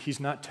tempt. He's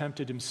not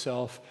tempted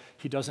himself.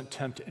 He doesn't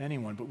tempt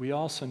anyone. But we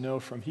also know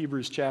from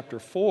Hebrews chapter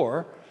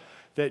 4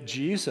 that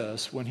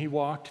Jesus, when he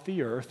walked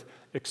the earth,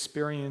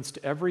 experienced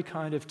every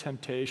kind of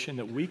temptation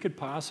that we could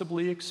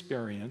possibly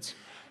experience,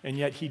 and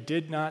yet he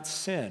did not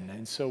sin.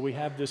 And so we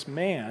have this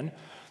man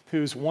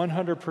who's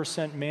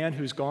 100% man,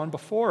 who's gone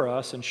before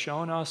us and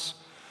shown us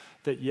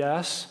that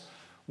yes,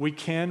 we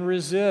can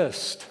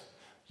resist.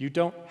 You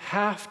don't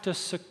have to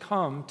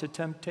succumb to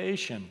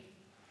temptation.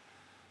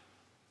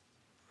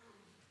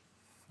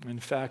 In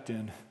fact,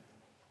 in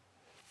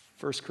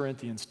 1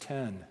 Corinthians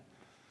 10,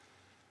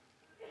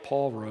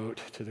 Paul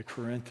wrote to the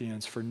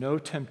Corinthians, for no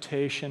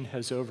temptation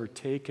has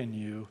overtaken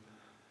you,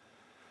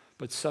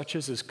 but such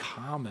as is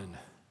common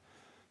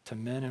to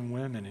men and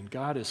women. And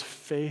God is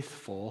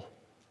faithful,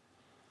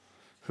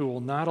 who will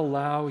not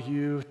allow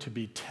you to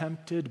be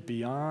tempted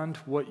beyond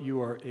what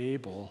you are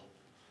able,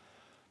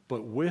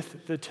 but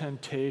with the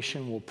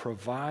temptation will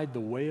provide the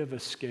way of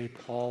escape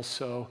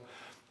also,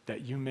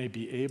 that you may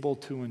be able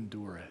to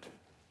endure it.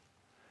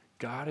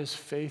 God is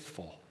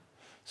faithful.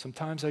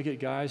 Sometimes I get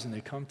guys and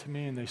they come to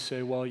me and they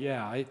say, well,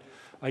 yeah,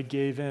 I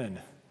gave in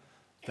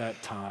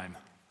that time.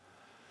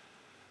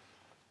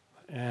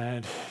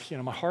 And,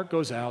 my heart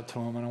goes out to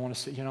them, and I want to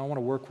say, I want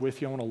to work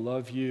with you, I want to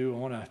love you, I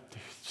want to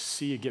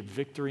see you get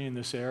victory in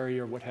this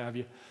area or what have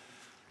you.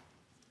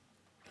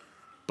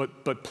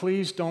 But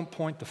please don't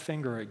point the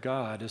finger at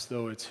God as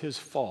though it's his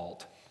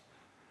fault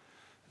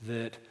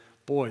that,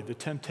 boy, the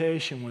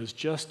temptation was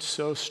just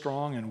so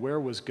strong, and where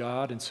was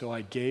God? And so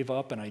I gave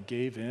up and I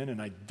gave in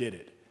and I did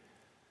it.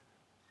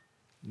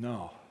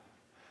 No.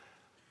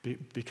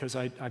 Because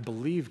I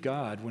believe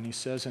God when he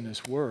says in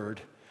his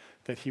word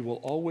that he will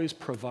always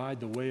provide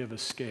the way of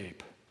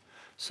escape,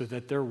 so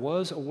that there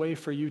was a way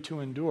for you to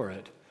endure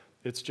it.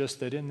 It's just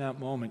that in that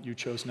moment you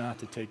chose not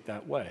to take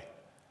that way.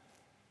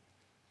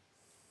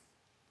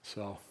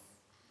 So,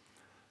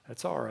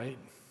 that's all right.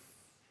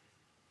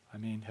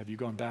 Have you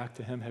gone back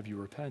to him? Have you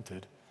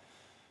repented?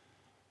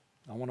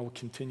 I want to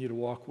continue to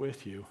walk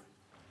with you.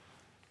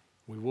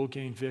 We will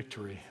gain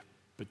victory,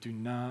 but do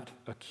not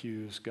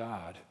accuse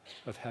God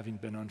of having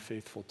been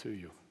unfaithful to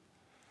you.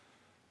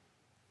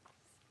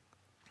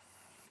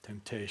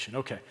 Temptation.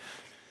 Okay.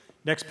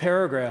 Next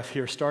paragraph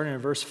here, starting in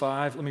verse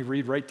 5. Let me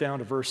read right down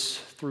to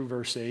through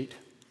verse 8.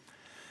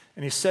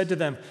 And he said to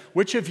them,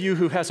 which of you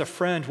who has a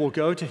friend will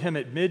go to him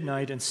at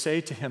midnight and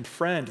say to him,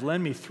 friend,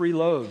 lend me 3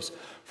 loaves,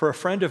 for a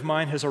friend of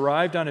mine has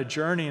arrived on a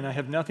journey and I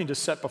have nothing to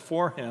set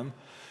before him.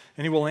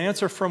 And he will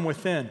answer from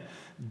within,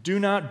 do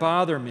not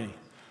bother me.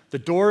 The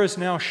door is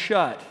now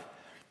shut,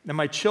 and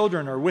my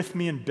children are with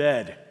me in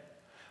bed.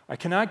 I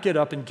cannot get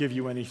up and give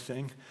you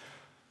anything.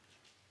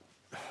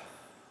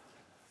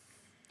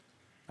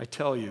 I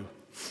tell you,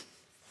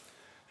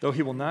 though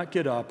he will not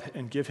get up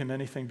and give him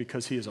anything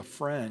because he is a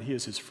friend, he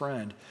is his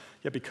friend,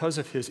 yet because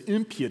of his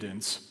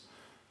impudence,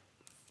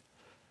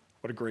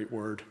 what a great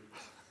word,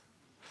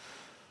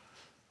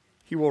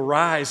 he will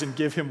rise and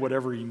give him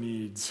whatever he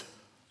needs.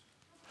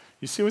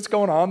 You see what's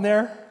going on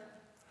there?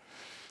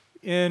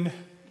 In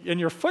in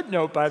your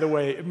footnote, by the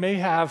way, it may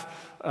have,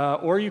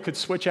 or you could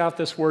switch out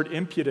this word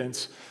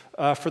impudence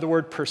for the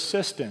word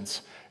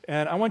persistence.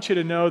 And I want you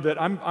to know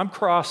that I'm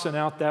crossing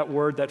out that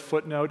word, that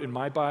footnote in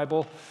my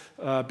Bible,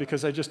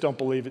 because I just don't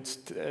believe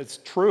it's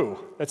true.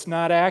 It's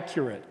not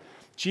accurate.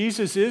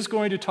 Jesus is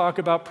going to talk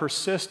about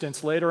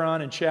persistence later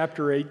on in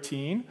chapter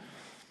 18.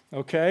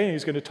 Okay,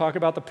 he's going to talk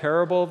about the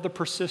parable of the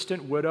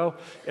persistent widow.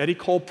 Eddie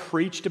Cole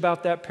preached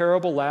about that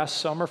parable last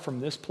summer from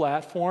this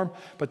platform,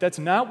 but that's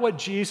not what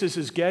Jesus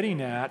is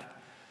getting at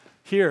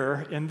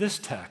here in this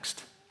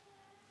text.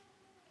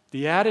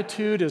 The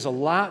attitude is a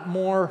lot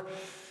more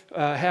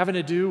having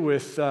to do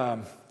with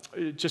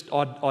just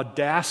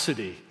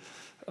audacity,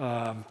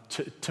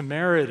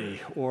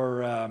 temerity,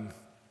 or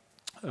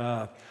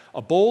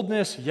a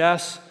boldness,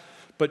 yes,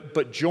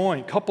 but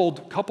joined,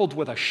 coupled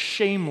with a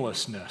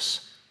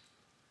shamelessness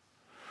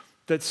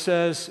that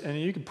says, and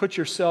you can put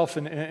yourself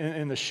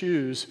in the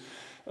shoes,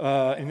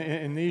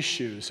 in these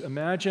shoes.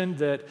 Imagine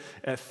that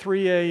at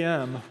 3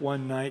 a.m.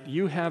 one night,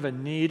 you have a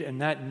need,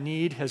 and that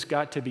need has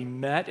got to be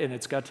met, and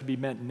it's got to be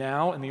met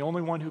now, and the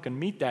only one who can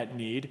meet that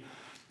need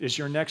is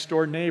your next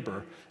door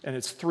neighbor, and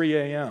it's 3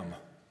 a.m.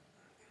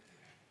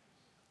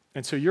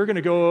 And so you're going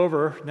to go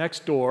over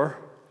next door,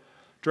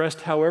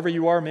 dressed however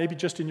you are, maybe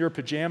just in your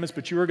pajamas,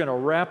 but you are going to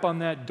rap on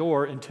that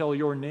door until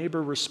your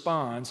neighbor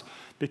responds,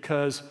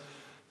 because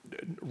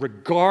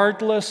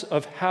regardless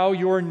of how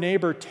your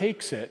neighbor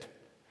takes it,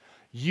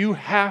 you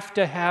have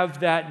to have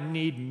that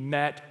need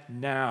met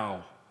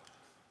now.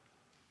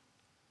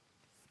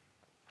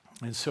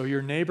 And so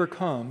your neighbor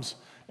comes,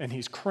 and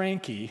he's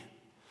cranky,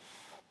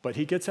 but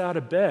he gets out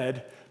of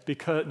bed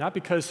not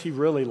because he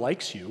really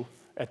likes you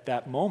at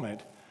that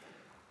moment,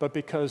 but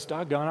because,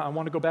 doggone it, I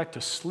want to go back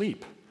to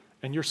sleep,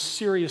 and you're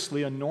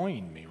seriously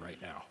annoying me right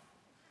now.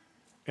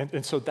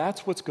 And so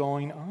that's what's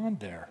going on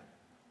there.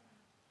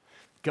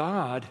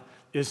 God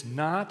is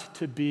not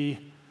to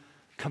be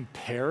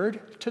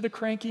compared to the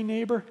cranky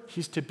neighbor.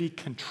 He's to be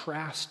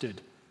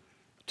contrasted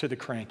to the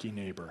cranky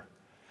neighbor.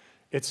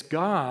 It's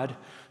God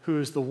who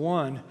is the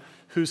one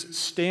who's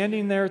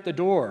standing there at the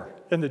door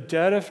in the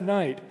dead of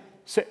night.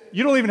 Say,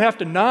 you don't even have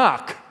to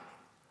knock.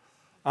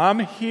 I'm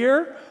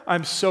here.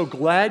 I'm so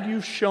glad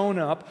you've shown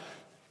up.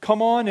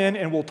 Come on in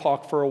and we'll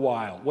talk for a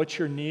while. What's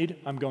your need?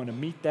 I'm going to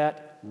meet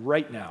that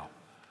right now.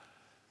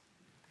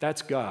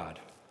 That's God.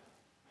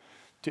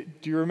 Do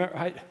you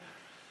remember?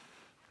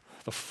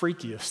 The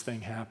freakiest thing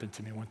happened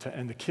to me one time,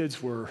 and the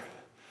kids were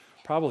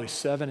probably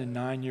 7 and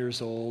 9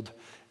 years old,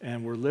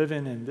 and we're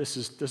living, and this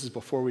is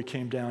before we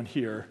came down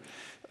here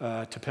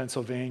to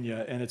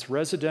Pennsylvania, and it's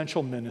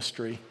residential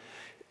ministry,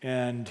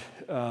 and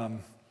I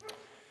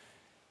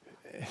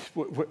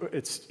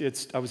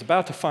was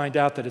about to find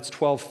out that it's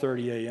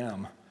 12:30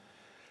 a.m.,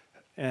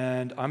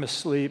 and I'm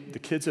asleep. The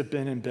kids have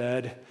been in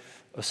bed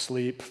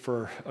asleep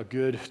for a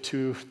good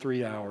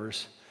 2-3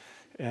 hours.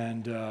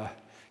 And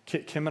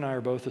Kim and I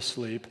are both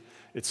asleep.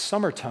 It's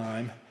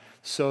summertime,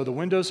 so the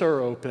windows are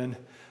open,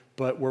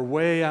 but we're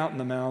way out in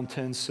the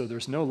mountains, so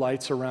there's no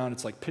lights around.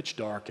 It's like pitch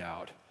dark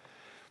out.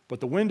 But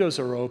the windows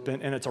are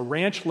open, and it's a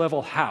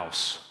ranch-level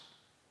house.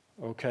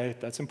 Okay,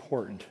 that's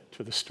important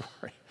to the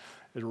story.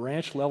 It's a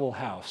ranch-level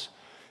house.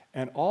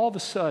 And all of a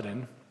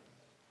sudden,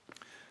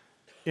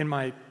 in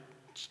my,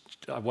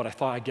 what I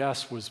thought, I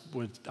guess, was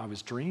I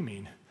was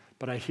dreaming,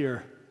 but I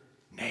hear,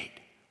 Nate.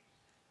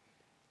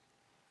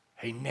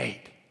 Hey,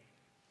 Nate.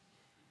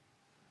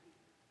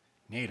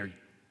 Nate, are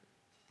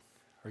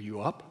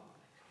you up?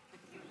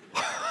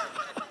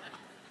 I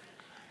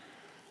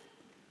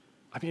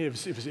mean,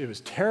 it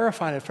was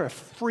terrifying. It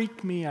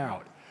freaked me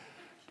out.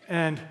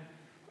 And,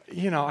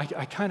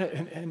 I kind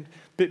of, and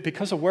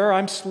because of where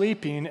I'm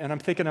sleeping, and I'm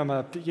thinking I'm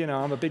a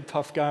big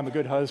tough guy, I'm a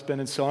good husband,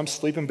 and so I'm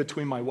sleeping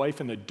between my wife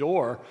and the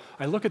door.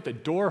 I look at the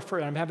door,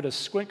 and I'm having to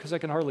squint because I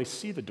can hardly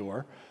see the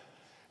door.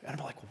 And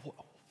I'm like,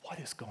 what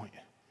is going on?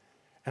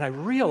 And I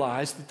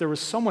realized that there was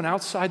someone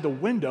outside the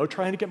window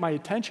trying to get my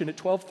attention at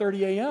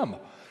 12:30 a.m.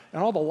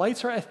 And all the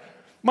lights are at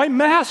my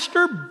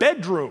master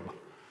bedroom.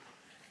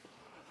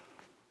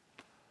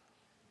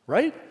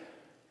 Right?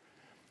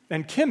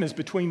 And Kim is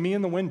between me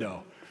and the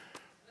window.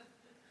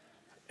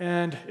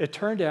 And it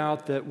turned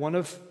out that one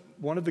of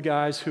the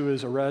guys who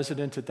was a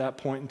resident at that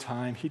point in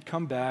time, he'd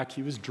come back,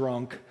 he was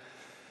drunk,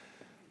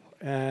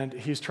 and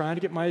he's trying to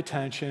get my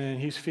attention,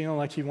 and he's feeling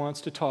like he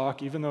wants to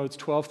talk, even though it's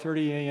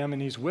 12:30 a.m.,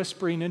 and he's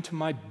whispering into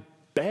my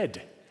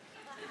bed.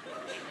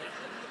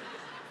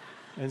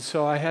 And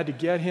so I had to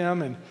get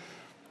him, and,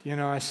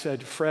 I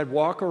said, Fred,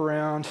 walk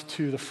around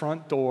to the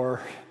front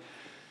door,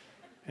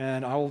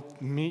 and I'll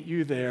meet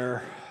you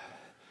there.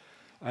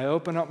 I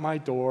open up my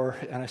door,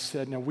 and I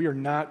said, no, we are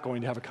not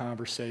going to have a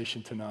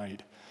conversation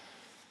tonight.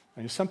 I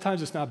mean,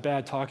 sometimes it's not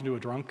bad talking to a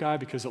drunk guy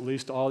because at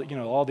least all the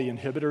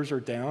inhibitors are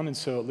down, and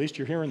so at least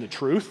you're hearing the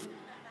truth,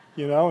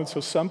 And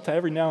so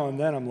every now and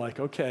then I'm like,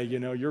 okay,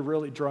 you're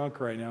really drunk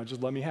right now.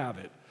 Just let me have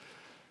it,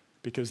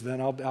 because then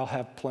I'll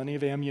have plenty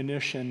of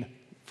ammunition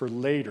for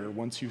later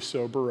once you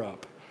sober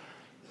up.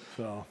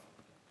 So,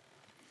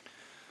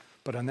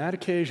 but on that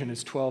occasion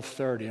it's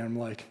 12:30, and I'm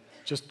like,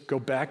 Just go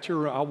back to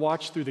your room. I'll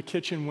watch through the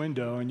kitchen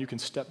window, and you can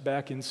step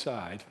back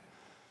inside.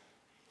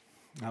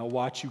 I'll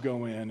watch you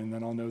go in, and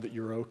then I'll know that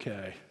you're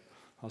okay.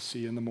 I'll see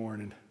you in the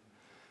morning.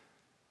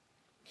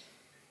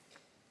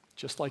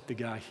 Just like the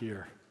guy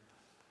here,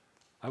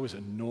 I was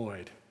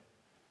annoyed,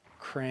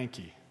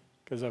 cranky,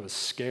 because I was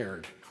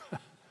scared.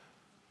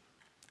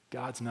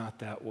 God's not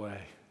that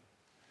way.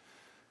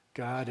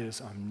 God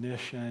is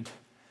omniscient.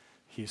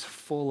 He's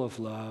full of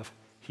love.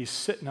 He's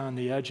sitting on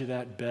the edge of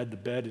that bed. The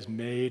bed is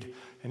made,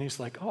 and he's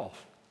like, oh,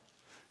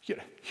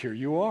 here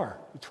you are.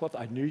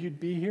 I knew you'd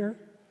be here.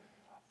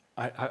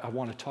 I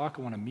want to talk.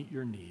 I want to meet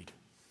your need.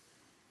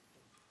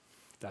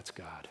 That's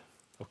God.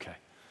 Okay.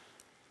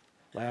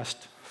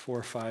 Last 4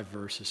 or 5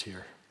 verses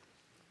here.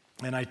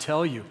 And I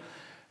tell you,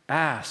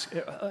 ask.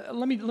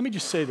 Let me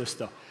just say this,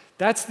 though.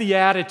 That's the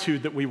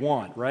attitude that we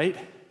want, right?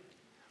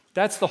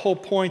 That's the whole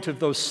point of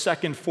those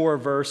second 4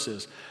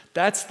 verses.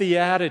 That's the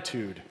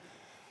attitude.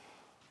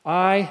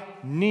 I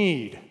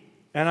need,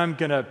 and I'm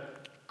going to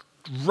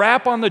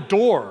rap on the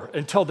door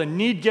until the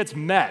need gets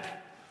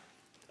met.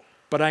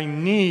 But I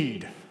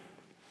need.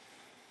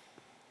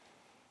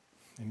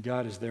 And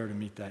God is there to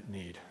meet that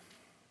need.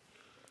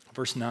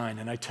 Verse 9,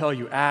 and I tell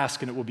you,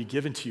 ask and it will be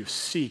given to you.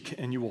 Seek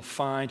and you will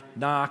find.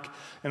 Knock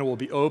and it will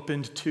be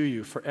opened to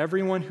you. For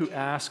everyone who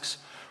asks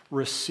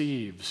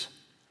receives.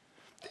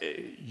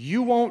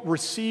 You won't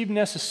receive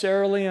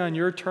necessarily on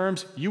your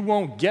terms. You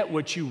won't get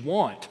what you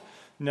want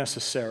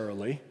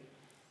necessarily.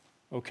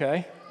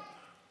 Okay?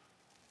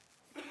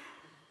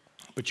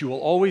 But you will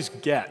always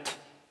get.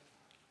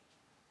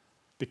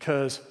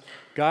 Because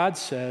God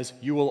says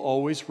you will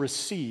always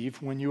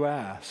receive when you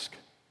ask.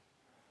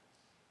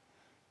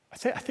 I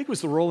think it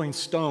was the Rolling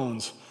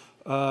Stones.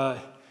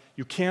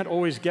 You can't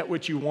always get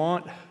what you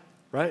want,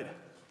 right?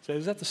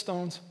 Is that the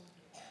Stones?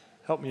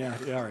 Help me out.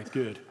 Yeah, all right,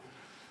 good.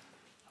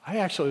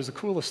 It was the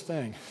coolest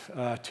thing.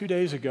 2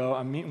 days ago,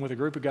 I'm meeting with a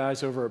group of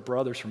guys over at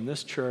Brothers from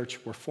this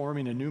church. We're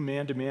forming a new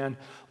man-to-man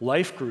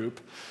life group.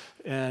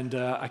 And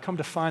I come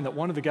to find that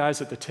one of the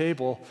guys at the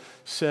table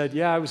said,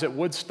 yeah, I was at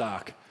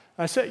Woodstock.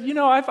 I said,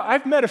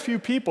 I've met a few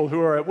people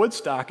who are at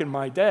Woodstock in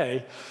my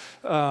day,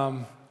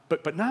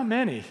 but not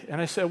many.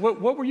 And I said,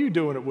 what were you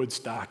doing at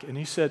Woodstock? And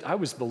he said, I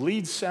was the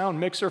lead sound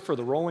mixer for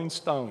the Rolling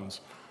Stones.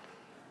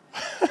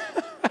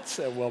 I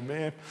said, well,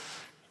 man,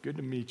 good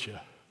to meet you.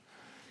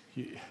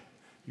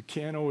 You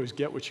can't always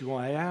get what you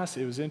want.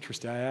 It was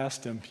interesting. I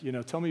asked him,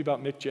 tell me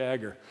about Mick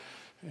Jagger.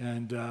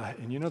 And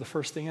the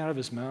first thing out of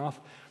his mouth,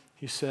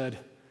 he said,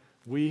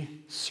 we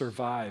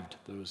survived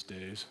those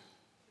days.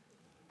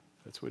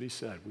 That's what he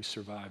said. We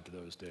survived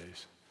those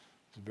days.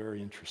 It's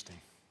very interesting.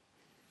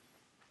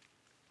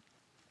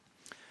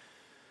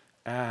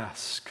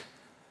 Ask,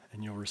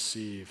 and you'll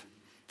receive.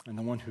 And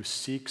the one who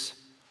seeks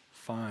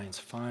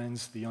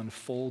finds the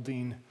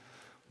unfolding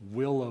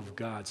will of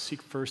God.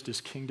 Seek first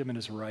his kingdom and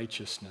his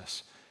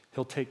righteousness.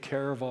 He'll take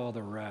care of all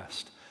the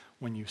rest.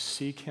 When you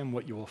seek him,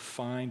 what you will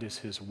find is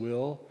his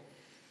will,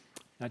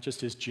 not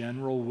just his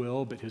general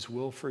will, but his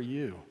will for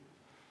you.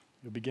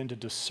 You'll begin to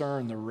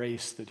discern the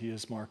race that he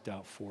has marked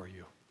out for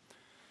you.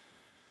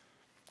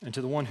 And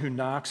to the one who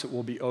knocks, it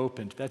will be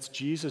opened. That's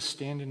Jesus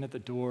standing at the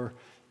door,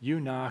 you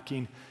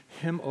knocking,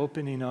 him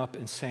opening up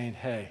and saying,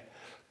 hey,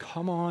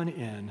 come on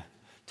in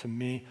to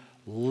me,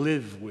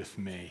 live with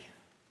me.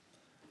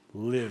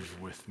 Live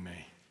with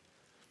me.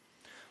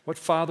 What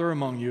father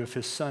among you, if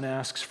his son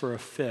asks for a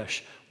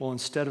fish, will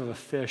instead of a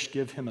fish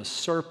give him a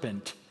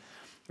serpent?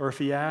 Or if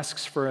he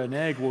asks for an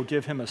egg, we'll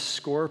give him a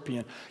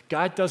scorpion.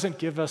 God doesn't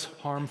give us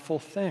harmful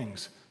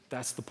things.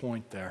 That's the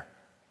point there.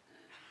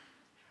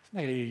 He's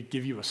not going to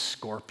give you a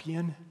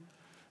scorpion. Have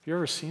you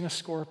ever seen a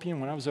scorpion?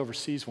 When I was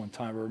overseas one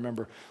time, I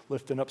remember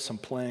lifting up some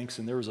planks,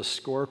 and there was a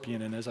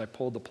scorpion, and as I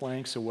pulled the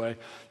planks away,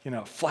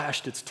 it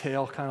flashed its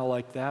tail kind of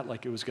like that,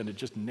 like it was going to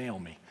just nail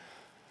me.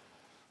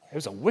 It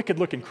was a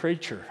wicked-looking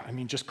creature.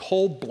 Just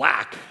cold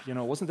black. It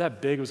wasn't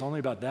that big. It was only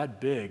about that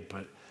big,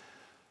 but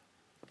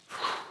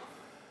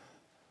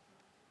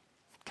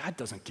God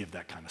doesn't give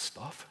that kind of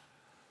stuff.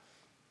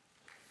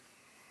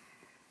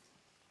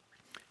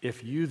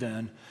 If you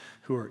then,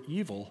 who are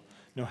evil,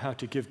 know how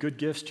to give good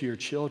gifts to your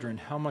children,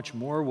 how much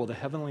more will the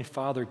Heavenly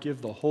Father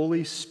give the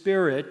Holy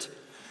Spirit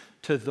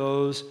to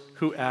those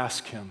who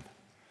ask him?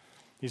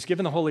 He's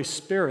given the Holy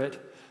Spirit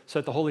so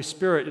that the Holy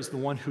Spirit is the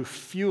one who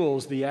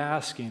fuels the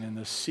asking and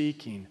the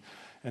seeking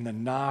and the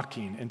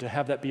knocking, and to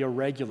have that be a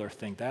regular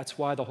thing. That's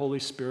why the Holy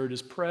Spirit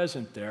is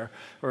present there,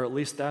 or at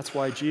least that's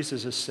why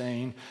Jesus is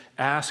saying,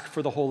 ask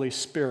for the Holy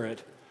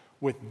Spirit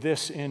with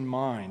this in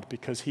mind,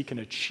 because he can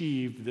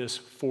achieve this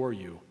for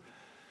you.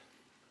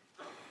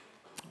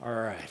 All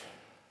right.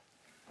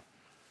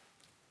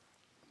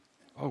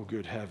 Oh,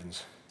 good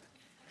heavens.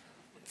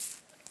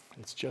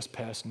 It's just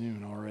past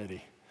noon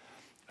already.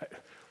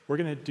 We're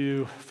going to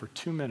do, for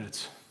 2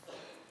 minutes,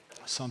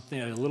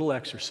 a little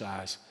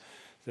exercise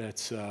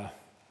that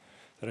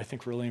I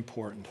think really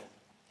important.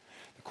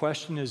 The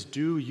question is,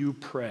 do you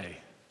pray?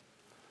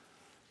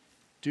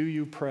 Do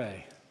you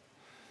pray?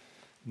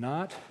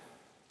 Not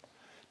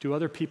do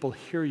other people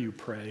hear you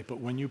pray, but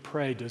when you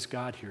pray, does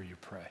God hear you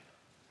pray?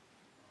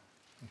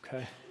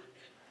 okay?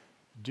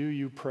 Do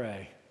you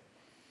pray?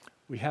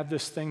 We have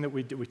this thing that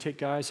we do. We take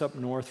guys up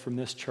north from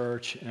this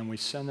church and we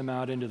send them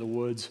out into the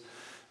woods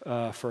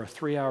for a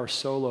 3-hour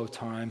solo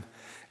time,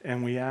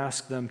 and we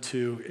ask them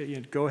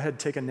to go ahead,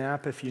 take a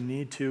nap if you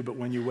need to, but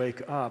when you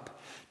wake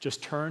up,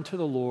 just turn to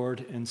the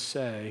Lord and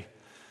say,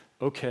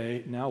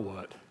 okay, now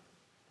what?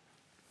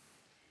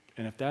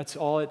 And if that's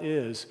all it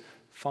is,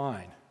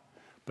 fine.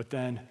 But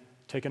then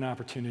take an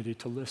opportunity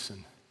to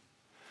listen.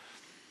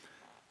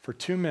 For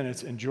 2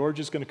 minutes, and George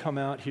is going to come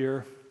out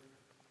here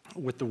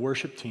with the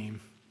worship team.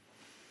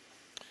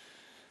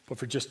 But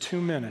for just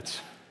 2 minutes,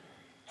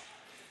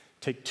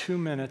 take 2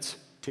 minutes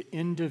to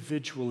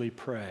individually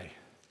pray.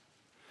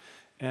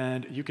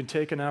 And you can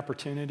take an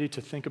opportunity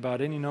to think about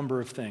any number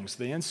of things.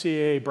 The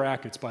NCAA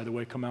brackets, by the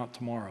way, come out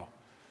tomorrow.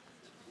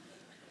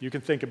 You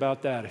can think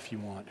about that if you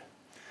want.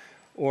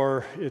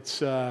 Or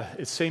it's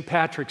St.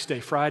 Patrick's Day,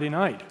 Friday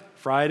night.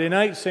 Friday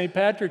night, St.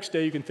 Patrick's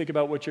Day, you can think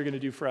about what you're going to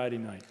do Friday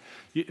night.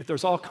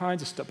 There's all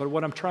kinds of stuff, but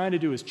what I'm trying to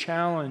do is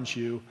challenge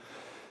you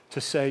to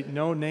say,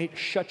 no, Nate,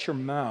 shut your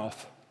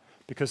mouth,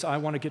 because I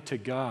want to get to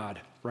God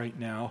right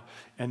now,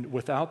 and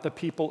without the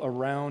people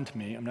around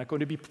me, I'm not going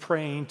to be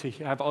praying to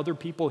have other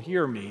people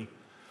hear me.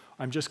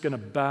 I'm just going to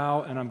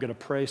bow and I'm going to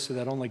pray so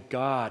that only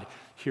God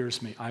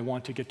hears me. I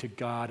want to get to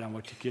God. I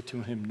want to get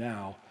to Him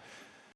now.